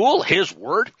rule, his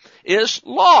word, is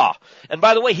law. And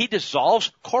by the way, he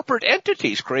dissolves corporate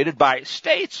entities created by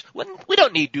states. We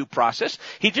don't need due process.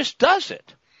 He just does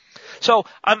it. So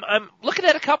I'm looking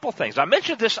at a couple things. I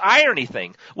mentioned this irony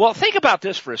thing. Well, think about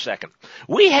this for a second.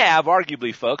 We have,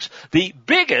 arguably, folks, the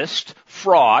biggest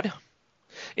fraud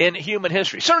in human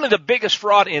history. Certainly the biggest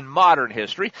fraud in modern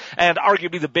history, and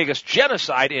arguably the biggest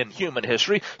genocide in human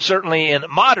history, certainly in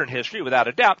modern history, without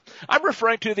a doubt. I'm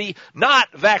referring to the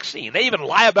not vaccine. They even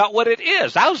lie about what it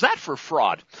is. How's that for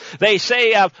fraud? They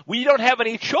say, we don't have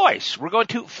any choice. We're going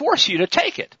to force you to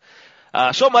take it.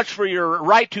 So much for your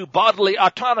right to bodily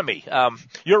autonomy,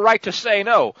 your right to say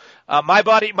no, my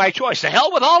body, my choice. The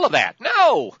hell with all of that.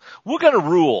 No, we're going to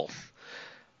rule.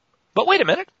 But wait a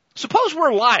minute. Suppose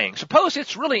we're lying. Suppose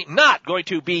it's really not going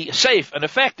to be safe and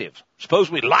effective.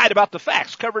 Suppose we lied about the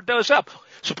facts, covered those up.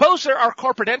 Suppose there are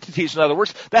corporate entities, in other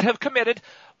words, that have committed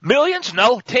millions,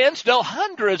 no, tens, no,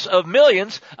 hundreds of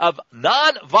millions of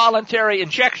non-voluntary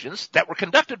injections that were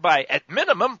conducted by, at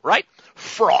minimum, right,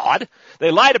 fraud.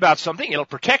 They lied about something. It'll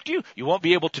protect you. You won't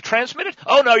be able to transmit it.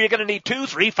 Oh, no, you're going to need 2,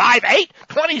 3, 5, 8,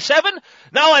 27.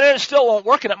 No, and it still won't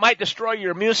work, and it might destroy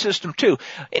your immune system, too.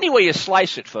 Anyway you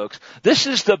slice it, folks, this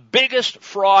is the biggest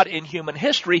fraud in human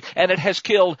history, and it has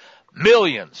killed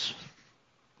millions.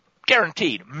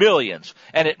 Guaranteed, millions.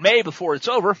 And it may, before it's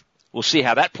over, we'll see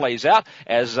how that plays out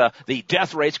as the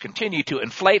death rates continue to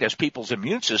inflate, as people's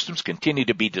immune systems continue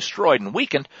to be destroyed and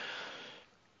weakened.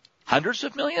 Hundreds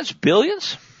of millions,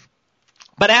 billions.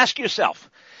 But ask yourself,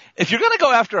 if you're going to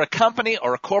go after a company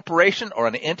or a corporation or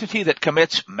an entity that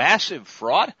commits massive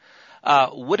fraud,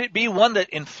 would it be one that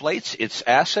inflates its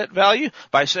asset value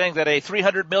by saying that a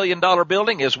 $300 million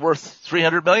building is worth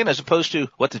 $300 million as opposed to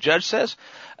what the judge says?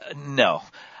 No.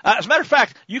 As a matter of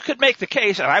fact, you could make the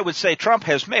case, and I would say Trump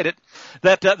has made it,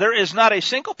 that there is not a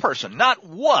single person, not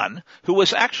one, who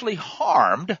was actually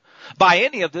harmed by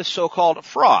any of this so-called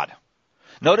fraud.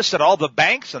 Notice that all the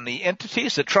banks and the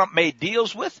entities that Trump made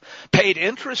deals with, paid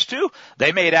interest to,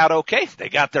 they made out okay. They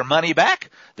got their money back.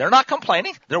 They're not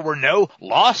complaining. There were no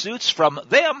lawsuits from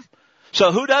them.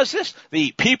 So who does this?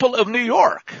 The people of New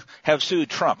York have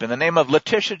sued Trump in the name of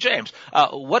Letitia James.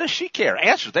 What does she care?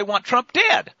 Answer, they want Trump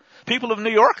dead. People of New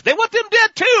York, they want them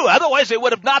dead too. Otherwise, they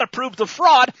would have not approved the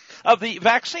fraud of the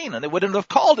vaccine, and they wouldn't have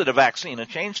called it a vaccine and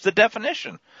changed the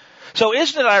definition. So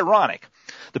isn't it ironic?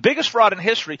 The biggest fraud in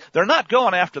history, they're not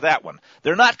going after that one.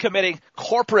 They're not committing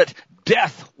corporate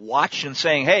death watch and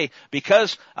saying, hey,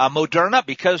 because Moderna,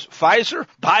 because Pfizer,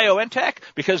 BioNTech,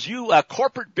 because you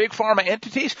corporate big pharma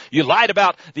entities, you lied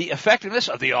about the effectiveness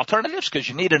of the alternatives because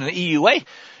you needed an EUA,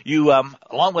 you,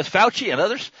 along with Fauci and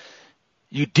others,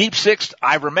 you deep-sixed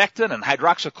ivermectin and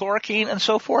hydroxychloroquine and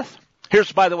so forth.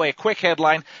 Here's, by the way, a quick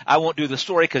headline. I won't do the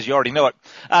story because you already know it.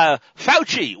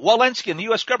 Fauci, Walensky, and the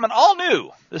U.S. government all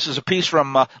knew, this is a piece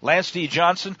from Lance D.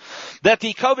 Johnson, that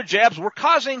the COVID jabs were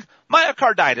causing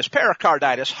myocarditis,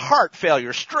 pericarditis, heart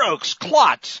failure, strokes,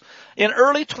 clots in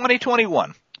early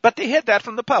 2021. But they hid that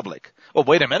from the public. Well,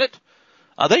 wait a minute.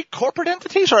 Are they corporate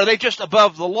entities or are they just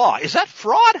above the law? Is that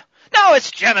fraud? No,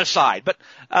 it's genocide. But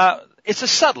it's a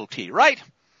subtlety, right?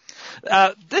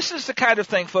 This is the kind of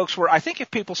thing, folks, where I think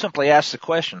if people simply ask the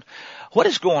question, what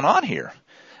is going on here?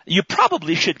 You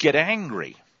probably should get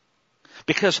angry.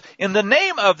 Because in the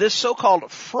name of this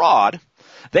so-called fraud,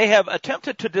 they have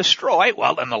attempted to destroy,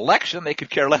 well, an election. They could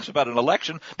care less about an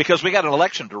election because we got an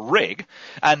election to rig.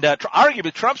 And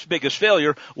arguably Trump's biggest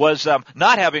failure was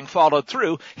not having followed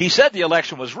through. He said the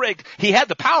election was rigged. He had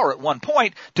the power at one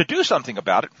point to do something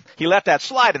about it. He let that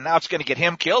slide, and now it's going to get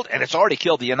him killed, and it's already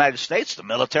killed the United States, the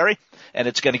military, and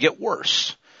it's going to get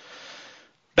worse.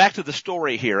 Back to the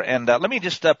story here, and let me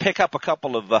just pick up a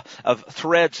couple of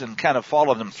threads and kind of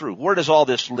follow them through. Where does all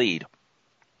this lead?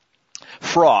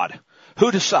 Fraud. Who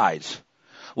decides?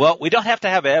 Well, we don't have to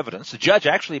have evidence. The judge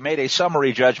actually made a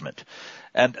summary judgment.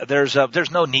 And there's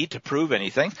no need to prove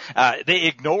anything. They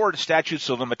ignored statutes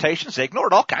of limitations. They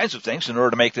ignored all kinds of things in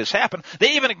order to make this happen.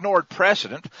 They even ignored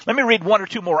precedent. Let me read one or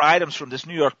two more items from this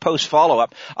New York Post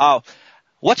follow-up.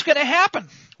 What's going to happen?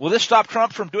 Will this stop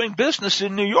Trump from doing business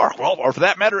in New York? Well, or for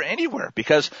that matter, anywhere,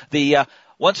 because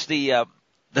once the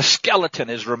The skeleton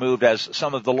is removed, as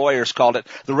some of the lawyers called it.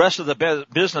 The rest of the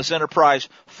business enterprise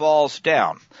falls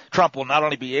down. Trump will not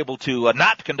only be able to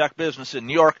not conduct business in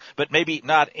New York, but maybe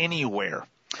not anywhere.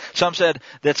 Some said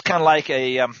that's kind of like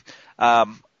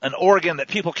an organ that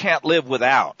people can't live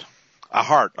without, a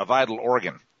heart, a vital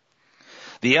organ.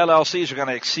 The LLCs are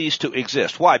going to cease to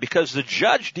exist. Why? Because the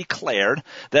judge declared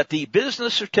that the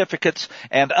business certificates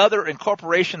and other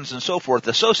incorporations and so forth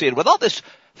associated with all this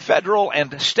federal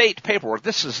and state paperwork,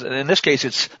 in this case,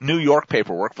 it's New York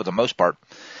paperwork for the most part,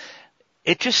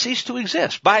 it just ceased to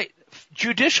exist by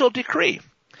judicial decree.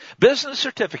 Business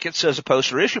certificates, as opposed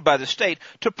to, are issued by the state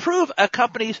to prove a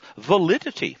company's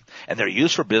validity, and they're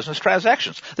used for business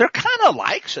transactions. They're kind of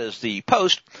like, says the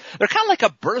Post, they're kind of like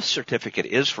a birth certificate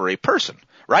is for a person,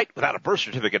 right? Without a birth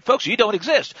certificate, folks, you don't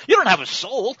exist. You don't have a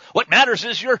soul. What matters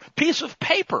is your piece of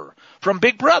paper from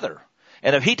Big Brother.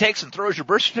 And if he takes and throws your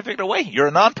birth certificate away, you're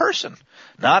a non-person,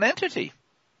 non-entity.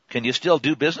 Can you still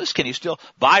do business? Can you still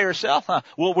buy or sell? Well,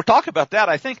 we'll talk about that.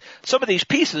 I think some of these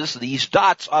pieces, these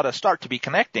dots, ought to start to be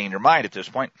connecting in your mind at this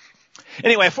point.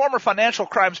 Anyway, a former financial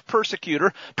crimes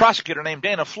prosecutor named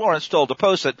Dana Florence told the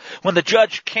Post that when the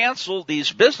judge canceled these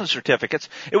business certificates,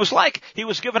 it was like he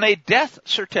was given a death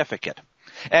certificate.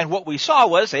 And what we saw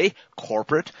was a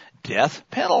corporate death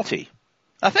penalty.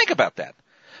 Now think about that.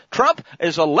 Trump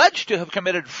is alleged to have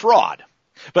committed fraud.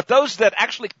 But those that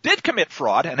actually did commit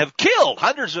fraud and have killed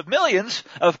hundreds of millions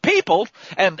of people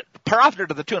and profited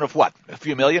to the tune of what? A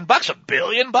few $1 million? $1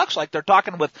 billion? Like they're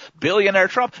talking with billionaire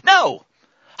Trump? No.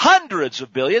 Hundreds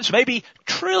of billions, maybe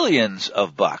trillions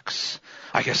of bucks.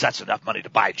 I guess that's enough money to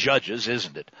buy judges,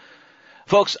 isn't it?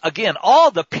 Folks, again, all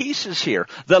the pieces here,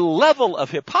 the level of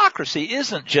hypocrisy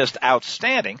isn't just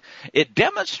outstanding. It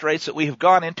demonstrates that we have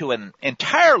gone into an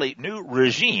entirely new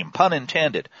regime, pun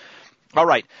intended. All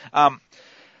right.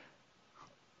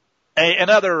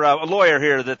 Another lawyer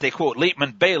here that they quote,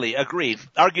 Liebman Bailey,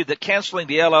 argued that canceling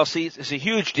the LLCs is a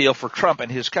huge deal for Trump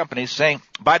and his companies, saying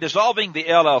by dissolving the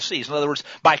LLCs, in other words,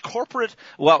 by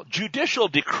judicial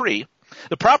decree,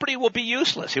 the property will be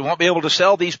useless. He won't be able to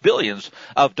sell these billions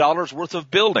of dollars worth of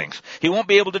buildings. He won't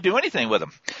be able to do anything with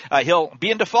them. He'll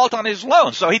be in default on his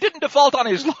loans. So he didn't default on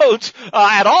his loans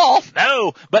at all.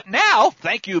 No. But now,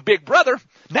 thank you, Big Brother,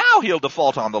 now he'll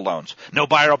default on the loans. No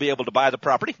buyer will be able to buy the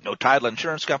property. No title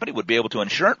insurance company would be able to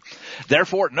insure it.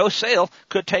 Therefore, no sale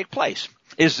could take place.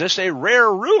 Is this a rare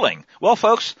ruling? Well,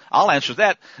 folks, I'll answer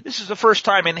that. This is the first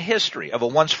time in history of a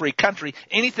once-free country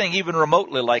anything even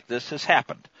remotely like this has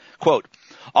happened. Quote,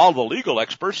 all the legal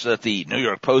experts that the New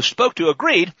York Post spoke to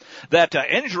agreed that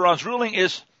Engeron's ruling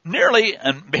is nearly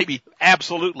and maybe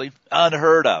absolutely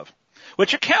unheard of,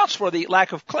 which accounts for the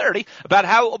lack of clarity about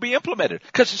how it will be implemented,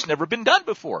 because it's never been done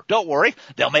before. Don't worry,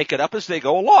 they'll make it up as they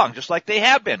go along, just like they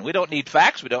have been. We don't need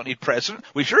facts, we don't need precedent,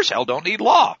 we sure as hell don't need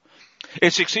law.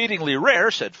 It's exceedingly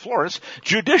rare, said Florence.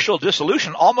 Judicial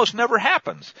dissolution almost never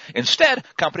happens. Instead,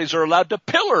 companies are allowed to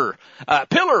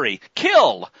pillory,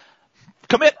 kill,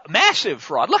 commit massive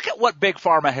fraud. Look at what Big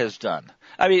Pharma has done.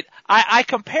 I mean, I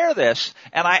compare this,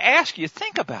 and I ask you,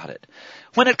 think about it.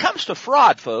 When it comes to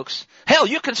fraud, folks, hell,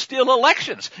 you can steal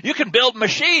elections. You can build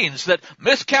machines that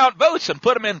miscount votes and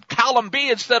put them in column B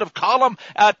instead of column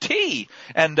T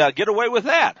and get away with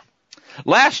that.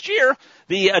 Last year,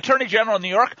 the Attorney General of New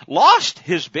York lost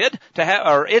its bid to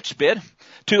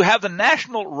have the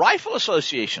National Rifle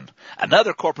Association,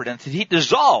 another corporate entity,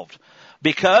 dissolved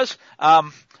because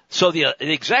so the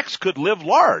execs could live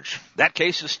large. That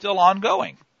case is still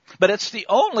ongoing. But it's the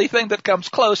only thing that comes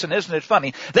close, and isn't it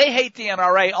funny? They hate the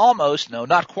NRA almost, no,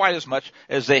 not quite as much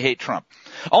as they hate Trump.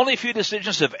 Only a few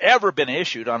decisions have ever been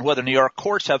issued on whether New York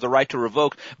courts have the right to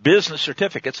revoke business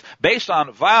certificates based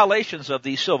on violations of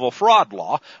the civil fraud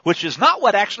law, which is not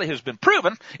what actually has been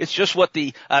proven. It's just what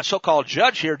the so-called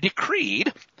judge here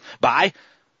decreed by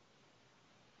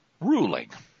ruling.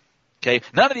 Okay.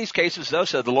 None of these cases, though,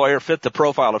 said the lawyer, fit the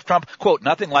profile of Trump. Quote,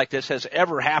 nothing like this has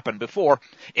ever happened before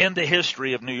in the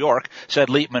history of New York, said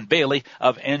Liebman Bailey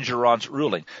of Engeron's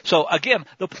ruling. So, again,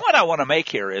 the point I want to make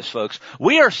here is, folks,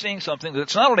 we are seeing something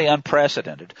that's not only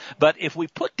unprecedented, but if we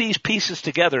put these pieces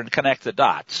together and connect the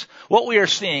dots, what we are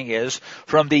seeing is,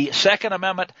 from the Second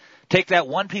Amendment, take that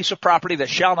one piece of property that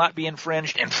shall not be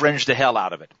infringed, infringe the hell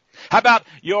out of it. How about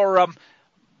your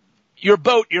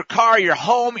boat, your car, your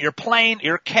home, your plane,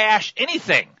 your cash,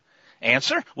 anything?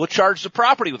 Answer, we'll charge the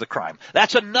property with a crime.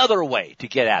 That's another way to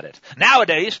get at it.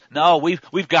 Nowadays, no,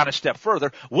 we've gone a step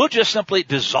further. We'll just simply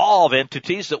dissolve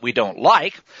entities that we don't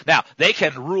like. Now, they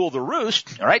can rule the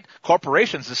roost, all right?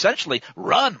 Corporations essentially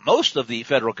run most of the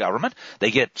federal government. They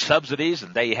get subsidies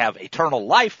and they have eternal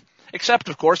life except,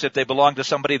 of course, if they belong to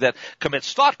somebody that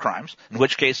commits thought crimes, in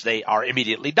which case they are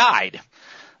immediately died.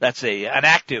 That's an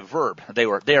active verb. They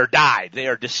are died. They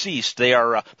are deceased. They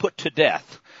are put to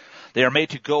death. They are made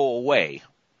to go away.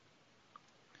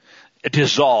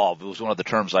 Dissolve was one of the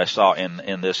terms I saw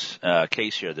in this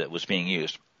case here that was being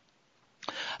used.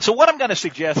 So what I'm going to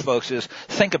suggest, folks, is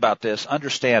think about this,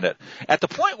 understand it. At the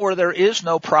point where there is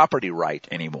no property right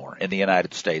anymore in the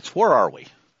United States, where are we?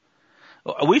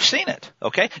 We've seen it,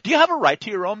 okay? Do you have a right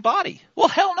to your own body? Well,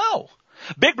 hell no.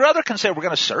 Big Brother can say we're going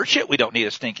to search it. We don't need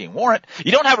a stinking warrant.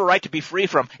 You don't have a right to be free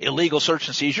from illegal search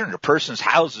and seizure in your person's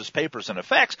houses, papers, and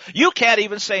effects. You can't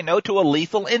even say no to a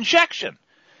lethal injection.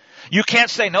 You can't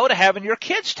say no to having your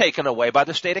kids taken away by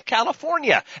the state of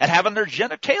California and having their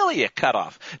genitalia cut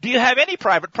off. Do you have any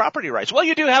private property rights? Well,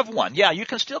 you do have one. Yeah, you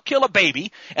can still kill a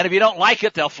baby, and if you don't like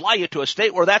it, they'll fly you to a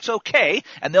state where that's okay,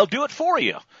 and they'll do it for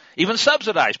you, even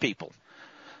subsidize people.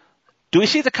 Do we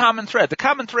see the common thread? The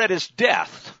common thread is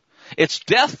death. It's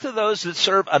death to those that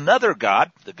serve another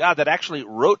God, the God that actually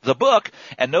wrote the book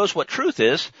and knows what truth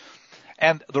is,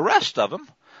 and the rest of them,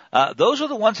 those are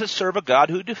the ones that serve a God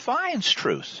who defines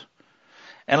truth.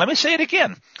 And let me say it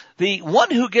again. The one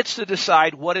who gets to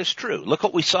decide what is true. Look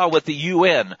what we saw with the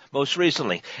UN most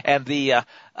recently and the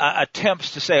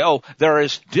attempts to say, oh, there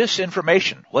is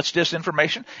disinformation. What's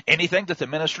disinformation? Anything that the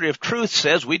Ministry of Truth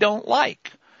says we don't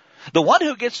like. The one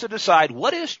who gets to decide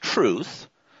what is truth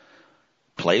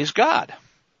plays God.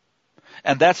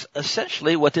 And that's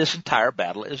essentially what this entire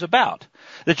battle is about.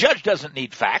 The judge doesn't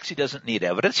need facts. He doesn't need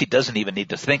evidence. He doesn't even need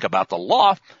to think about the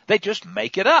law. They just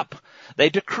make it up. They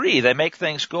decree. They make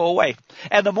things go away.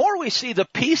 And the more we see the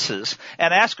pieces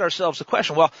and ask ourselves the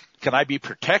question, well, can I be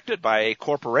protected by a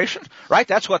corporation? Right?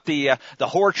 That's what the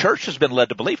whore church has been led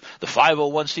to believe. The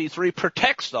 501c3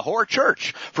 protects the whore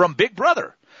church from Big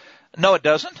Brother. No, it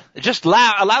doesn't. It just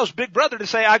allows Big Brother to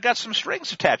say, I've got some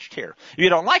strings attached here. If you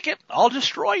don't like it, I'll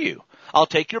destroy you. I'll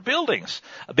take your buildings.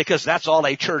 Because that's all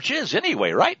a church is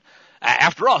anyway, right?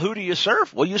 After all, who do you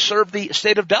serve? Well, you serve the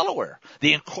state of Delaware,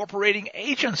 the incorporating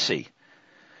agency.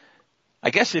 I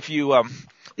guess if you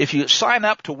sign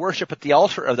up to worship at the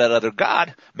altar of that other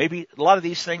God, maybe a lot of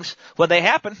these things, when they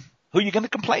happen, who are you going to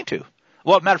complain to?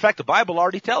 Well, as a matter of fact, the Bible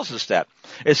already tells us that.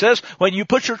 It says, when you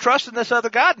put your trust in this other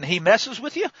God and he messes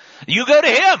with you, you go to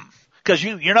him. Because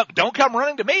don't come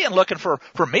running to me and looking for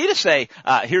me to say,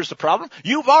 here's the problem.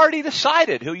 You've already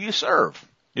decided who you serve.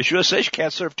 Yeshua says you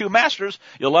can't serve two masters.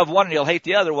 You'll love one and you'll hate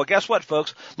the other. Well, guess what,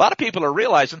 folks? A lot of people are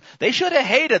realizing they should have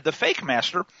hated the fake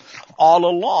master all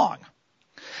along.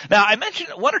 Now, I mentioned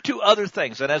one or two other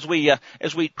things, and as we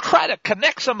try to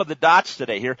connect some of the dots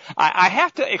today here, I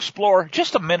have to explore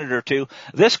just a minute or two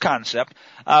this concept.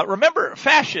 Remember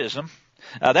fascism.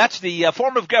 That's the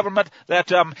form of government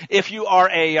that if you are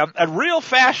a real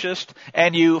fascist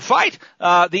and you fight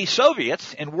the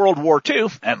Soviets in World War II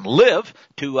and live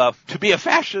to be a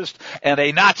fascist and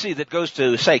a Nazi that goes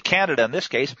to, say, Canada in this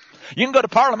case, you can go to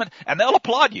Parliament and they'll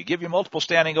applaud you, give you multiple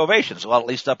standing ovations. Well, at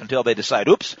least up until they decide,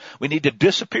 oops, we need to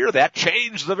disappear that,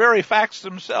 change the very facts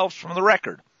themselves from the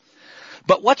record.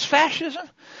 But what's fascism?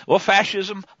 Well,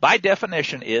 fascism, by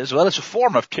definition, it's a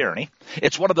form of tyranny.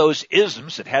 It's one of those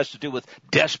isms that has to do with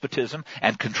despotism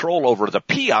and control over the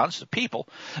peons, the people.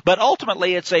 But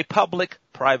ultimately, it's a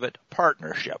public-private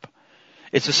partnership.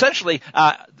 It's essentially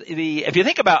if you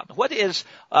think about what is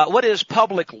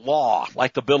public law,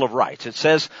 like the Bill of Rights, it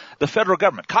says the federal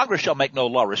government, Congress shall make no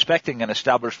law respecting an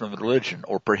establishment of religion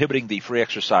or prohibiting the free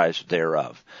exercise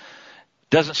thereof.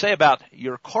 Doesn't say about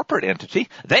your corporate entity.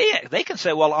 They can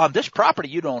say, well, on this property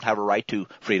you don't have a right to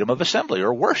freedom of assembly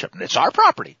or worship. And it's our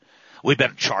property. We've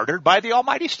been chartered by the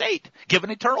Almighty State,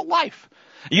 given eternal life.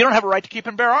 You don't have a right to keep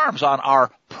and bear arms on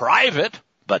our private,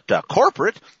 but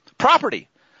corporate property.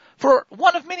 For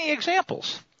one of many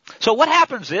examples. So what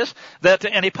happens is that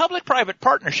in a public-private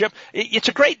partnership, it's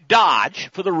a great dodge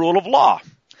for the rule of law.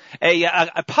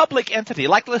 A public entity,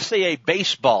 like let's say a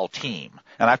baseball team,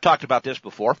 and I've talked about this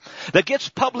before, that gets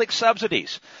public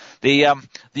subsidies. The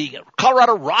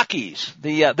Colorado Rockies,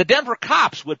 the Denver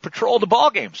cops would patrol the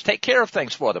ball games, take care of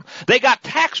things for them. They got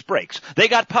tax breaks. They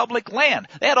got public land.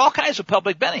 They had all kinds of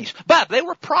public bennies. But they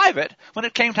were private when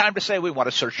it came time to say, we want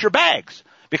to search your bags.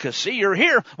 Because, see, you're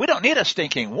here. We don't need a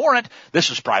stinking warrant. This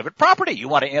is private property you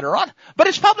want to enter on. But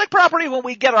it's public property when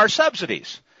we get our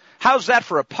subsidies. How's that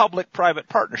for a public-private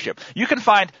partnership? You can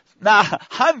find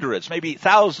hundreds, maybe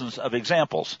thousands of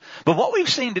examples. But what we've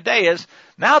seen today is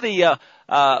now the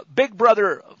Big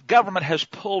Brother government has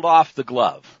pulled off the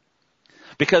glove.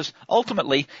 Because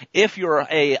ultimately, if you're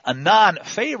a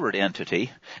non-favored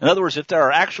entity, in other words, if there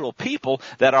are actual people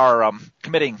that are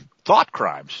committing thought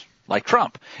crimes, like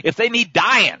Trump, if they need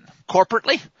dying,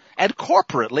 corporately and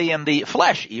corporately in the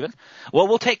flesh even. Well,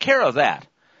 we'll take care of that.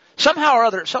 Somehow or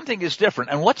other, something is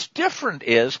different. And what's different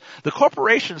is the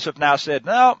corporations have now said,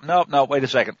 no, wait a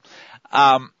second.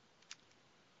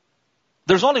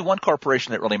 There's only one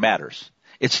corporation that really matters.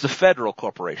 It's the federal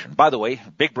corporation. By the way,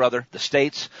 Big Brother, the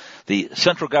states, the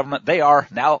central government, they are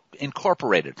now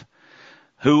incorporated.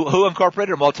 Who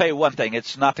incorporated them? Well, I'll tell you one thing.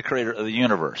 It's not the creator of the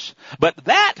universe. But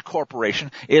that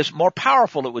corporation is more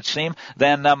powerful, it would seem,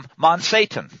 than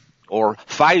Monsanto or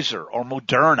Pfizer or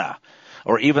Moderna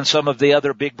or even some of the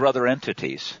other Big Brother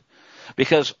entities.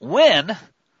 Because when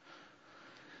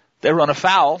they run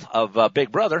afoul of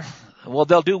Big Brother, well,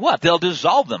 they'll do what? They'll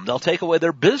dissolve them. They'll take away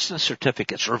their business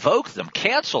certificates, revoke them,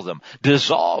 cancel them,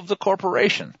 dissolve the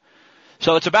corporation.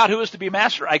 So it's about who is to be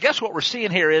master. I guess what we're seeing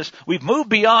here is we've moved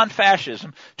beyond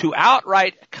fascism to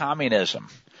outright communism.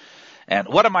 And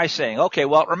what am I saying? Okay,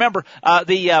 well, remember,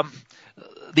 the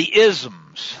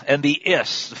isms and the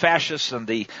ists, the fascists and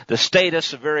the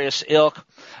statists of various ilk,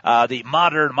 the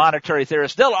modern monetary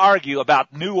theorists, they'll argue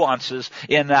about nuances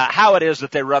in how it is that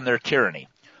they run their tyranny.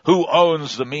 Who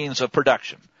owns the means of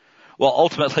production? Well,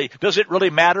 ultimately, does it really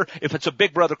matter if it's a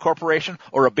Big Brother corporation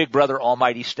or a Big Brother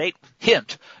almighty state?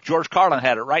 Hint, George Carlin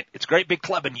had it right. It's a great big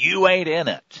club and you ain't in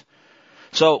it.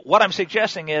 So what I'm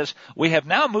suggesting is we have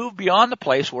now moved beyond the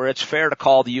place where it's fair to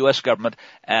call the U.S. government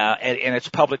and its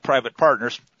public-private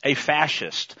partners a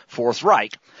fascist Fourth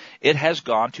Reich. It has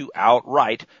gone to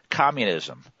outright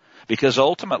communism because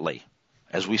ultimately,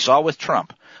 as we saw with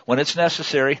Trump, when it's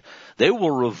necessary, they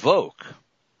will revoke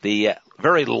the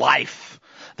very life,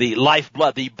 the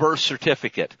lifeblood, the birth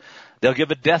certificate. They'll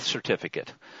give a death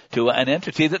certificate to an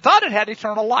entity that thought it had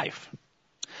eternal life.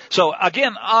 So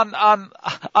again, on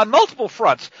multiple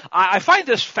fronts, I find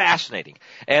this fascinating.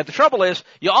 And the trouble is,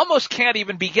 you almost can't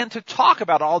even begin to talk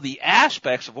about all the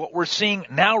aspects of what we're seeing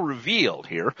now revealed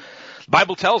here. The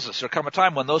Bible tells us there'll come a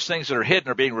time when those things that are hidden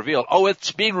are being revealed. Oh,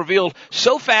 it's being revealed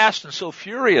so fast and so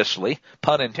furiously,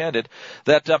 pun intended,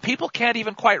 that people can't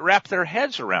even quite wrap their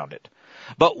heads around it.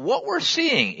 But what we're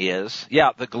seeing is,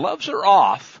 the gloves are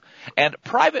off, and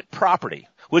private property,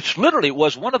 which literally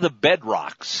was one of the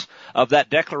bedrocks of that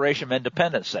Declaration of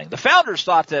Independence thing. The founders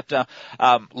thought that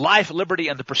life, liberty,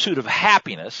 and the pursuit of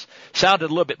happiness sounded a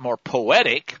little bit more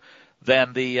poetic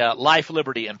than the life,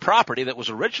 liberty, and property that was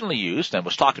originally used and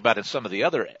was talked about in some of the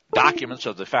other documents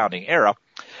of the founding era.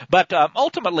 But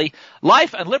ultimately,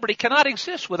 life and liberty cannot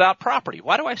exist without property.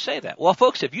 Why do I say that? Well,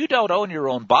 folks, if you don't own your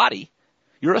own body,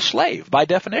 you're a slave by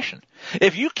definition.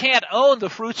 If you can't own the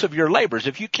fruits of your labors,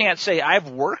 if you can't say, I've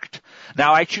worked,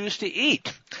 now I choose to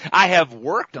eat. I have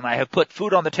worked and I have put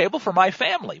food on the table for my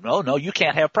family. No, you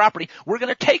can't have property. We're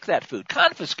going to take that food,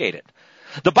 confiscate it.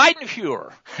 The Biden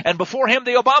Fuhrer, and before him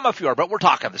the Obama Fuhrer, but we're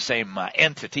talking the same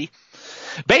entity,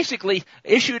 basically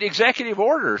issued executive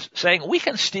orders saying we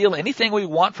can steal anything we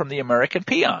want from the American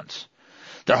peons.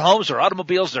 Their homes, their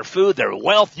automobiles, their food, their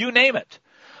wealth, you name it.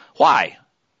 Why?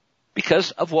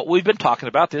 Because of what we've been talking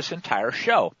about this entire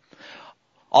show.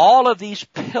 All of these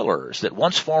pillars that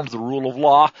once formed the rule of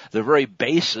law, the very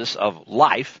basis of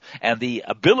life, and the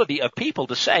ability of people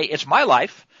to say, it's my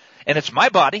life, and it's my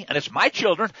body, and it's my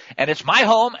children, and it's my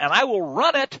home, and I will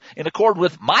run it in accord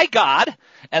with my God,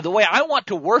 and the way I want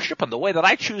to worship, and the way that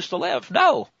I choose to live.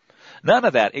 No, none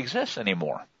of that exists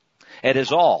anymore. It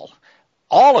is all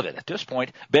of it at this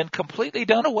point, been completely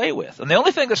done away with. And the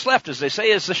only thing that's left, as they say,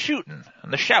 is the shooting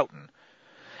and the shouting.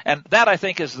 And that, I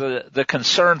think, is the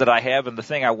concern that I have and the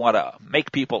thing I want to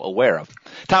make people aware of.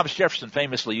 Thomas Jefferson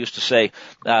famously used to say,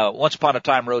 once upon a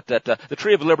time wrote that the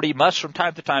tree of liberty must from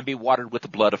time to time be watered with the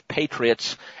blood of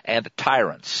patriots and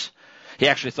tyrants. He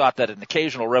actually thought that an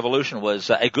occasional revolution was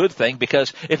a good thing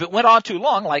because if it went on too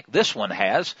long, like this one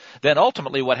has, then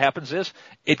ultimately what happens is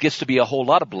it gets to be a whole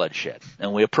lot of bloodshed.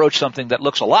 And we approach something that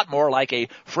looks a lot more like a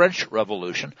French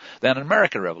Revolution than an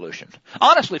American Revolution.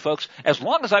 Honestly, folks, as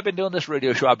long as I've been doing this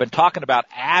radio show, I've been talking about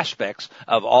aspects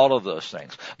of all of those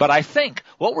things. But I think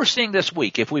what we're seeing this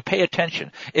week, if we pay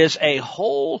attention, is a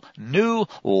whole new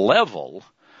level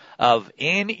of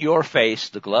in your face,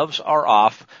 the gloves are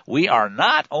off. We are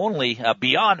not only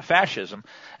beyond fascism,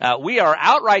 we are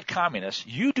outright communists.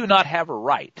 You do not have a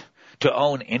right to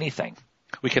own anything.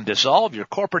 We can dissolve your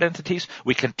corporate entities.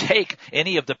 We can take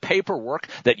any of the paperwork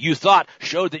that you thought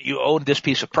showed that you owned this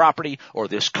piece of property or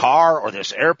this car or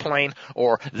this airplane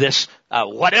or this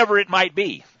whatever it might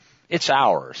be. It's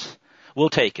ours.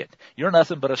 We'll take it. You're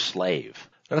nothing but a slave.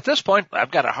 And at this point,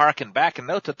 I've got to harken back and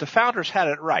note that the founders had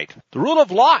it right. The rule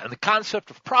of law and the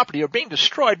concept of property are being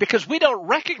destroyed because we don't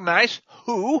recognize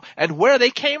who and where they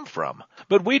came from.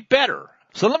 But we'd better.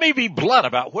 So let me be blunt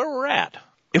about where we're at.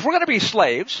 If we're going to be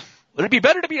slaves, Would it be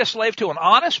better to be a slave to an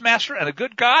honest master and a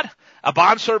good God? A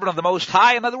bondservant of the Most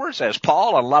High, in other words, as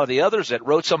Paul and a lot of the others that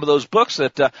wrote some of those books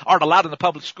that aren't allowed in the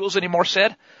public schools anymore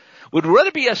said? Would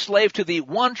rather be a slave to the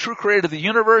one true creator of the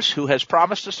universe who has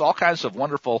promised us all kinds of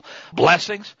wonderful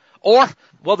blessings? Or,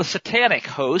 well, the satanic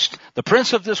host, the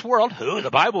prince of this world, who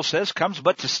the Bible says comes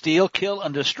but to steal, kill,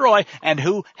 and destroy, and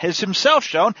who has himself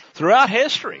shown throughout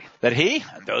history that he,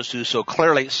 and those who so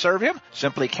clearly serve him,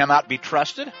 simply cannot be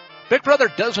trusted? Big Brother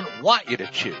doesn't want you to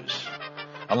choose,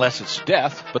 unless it's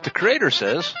death, but the Creator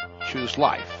says, choose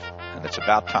life, and it's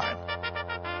about time.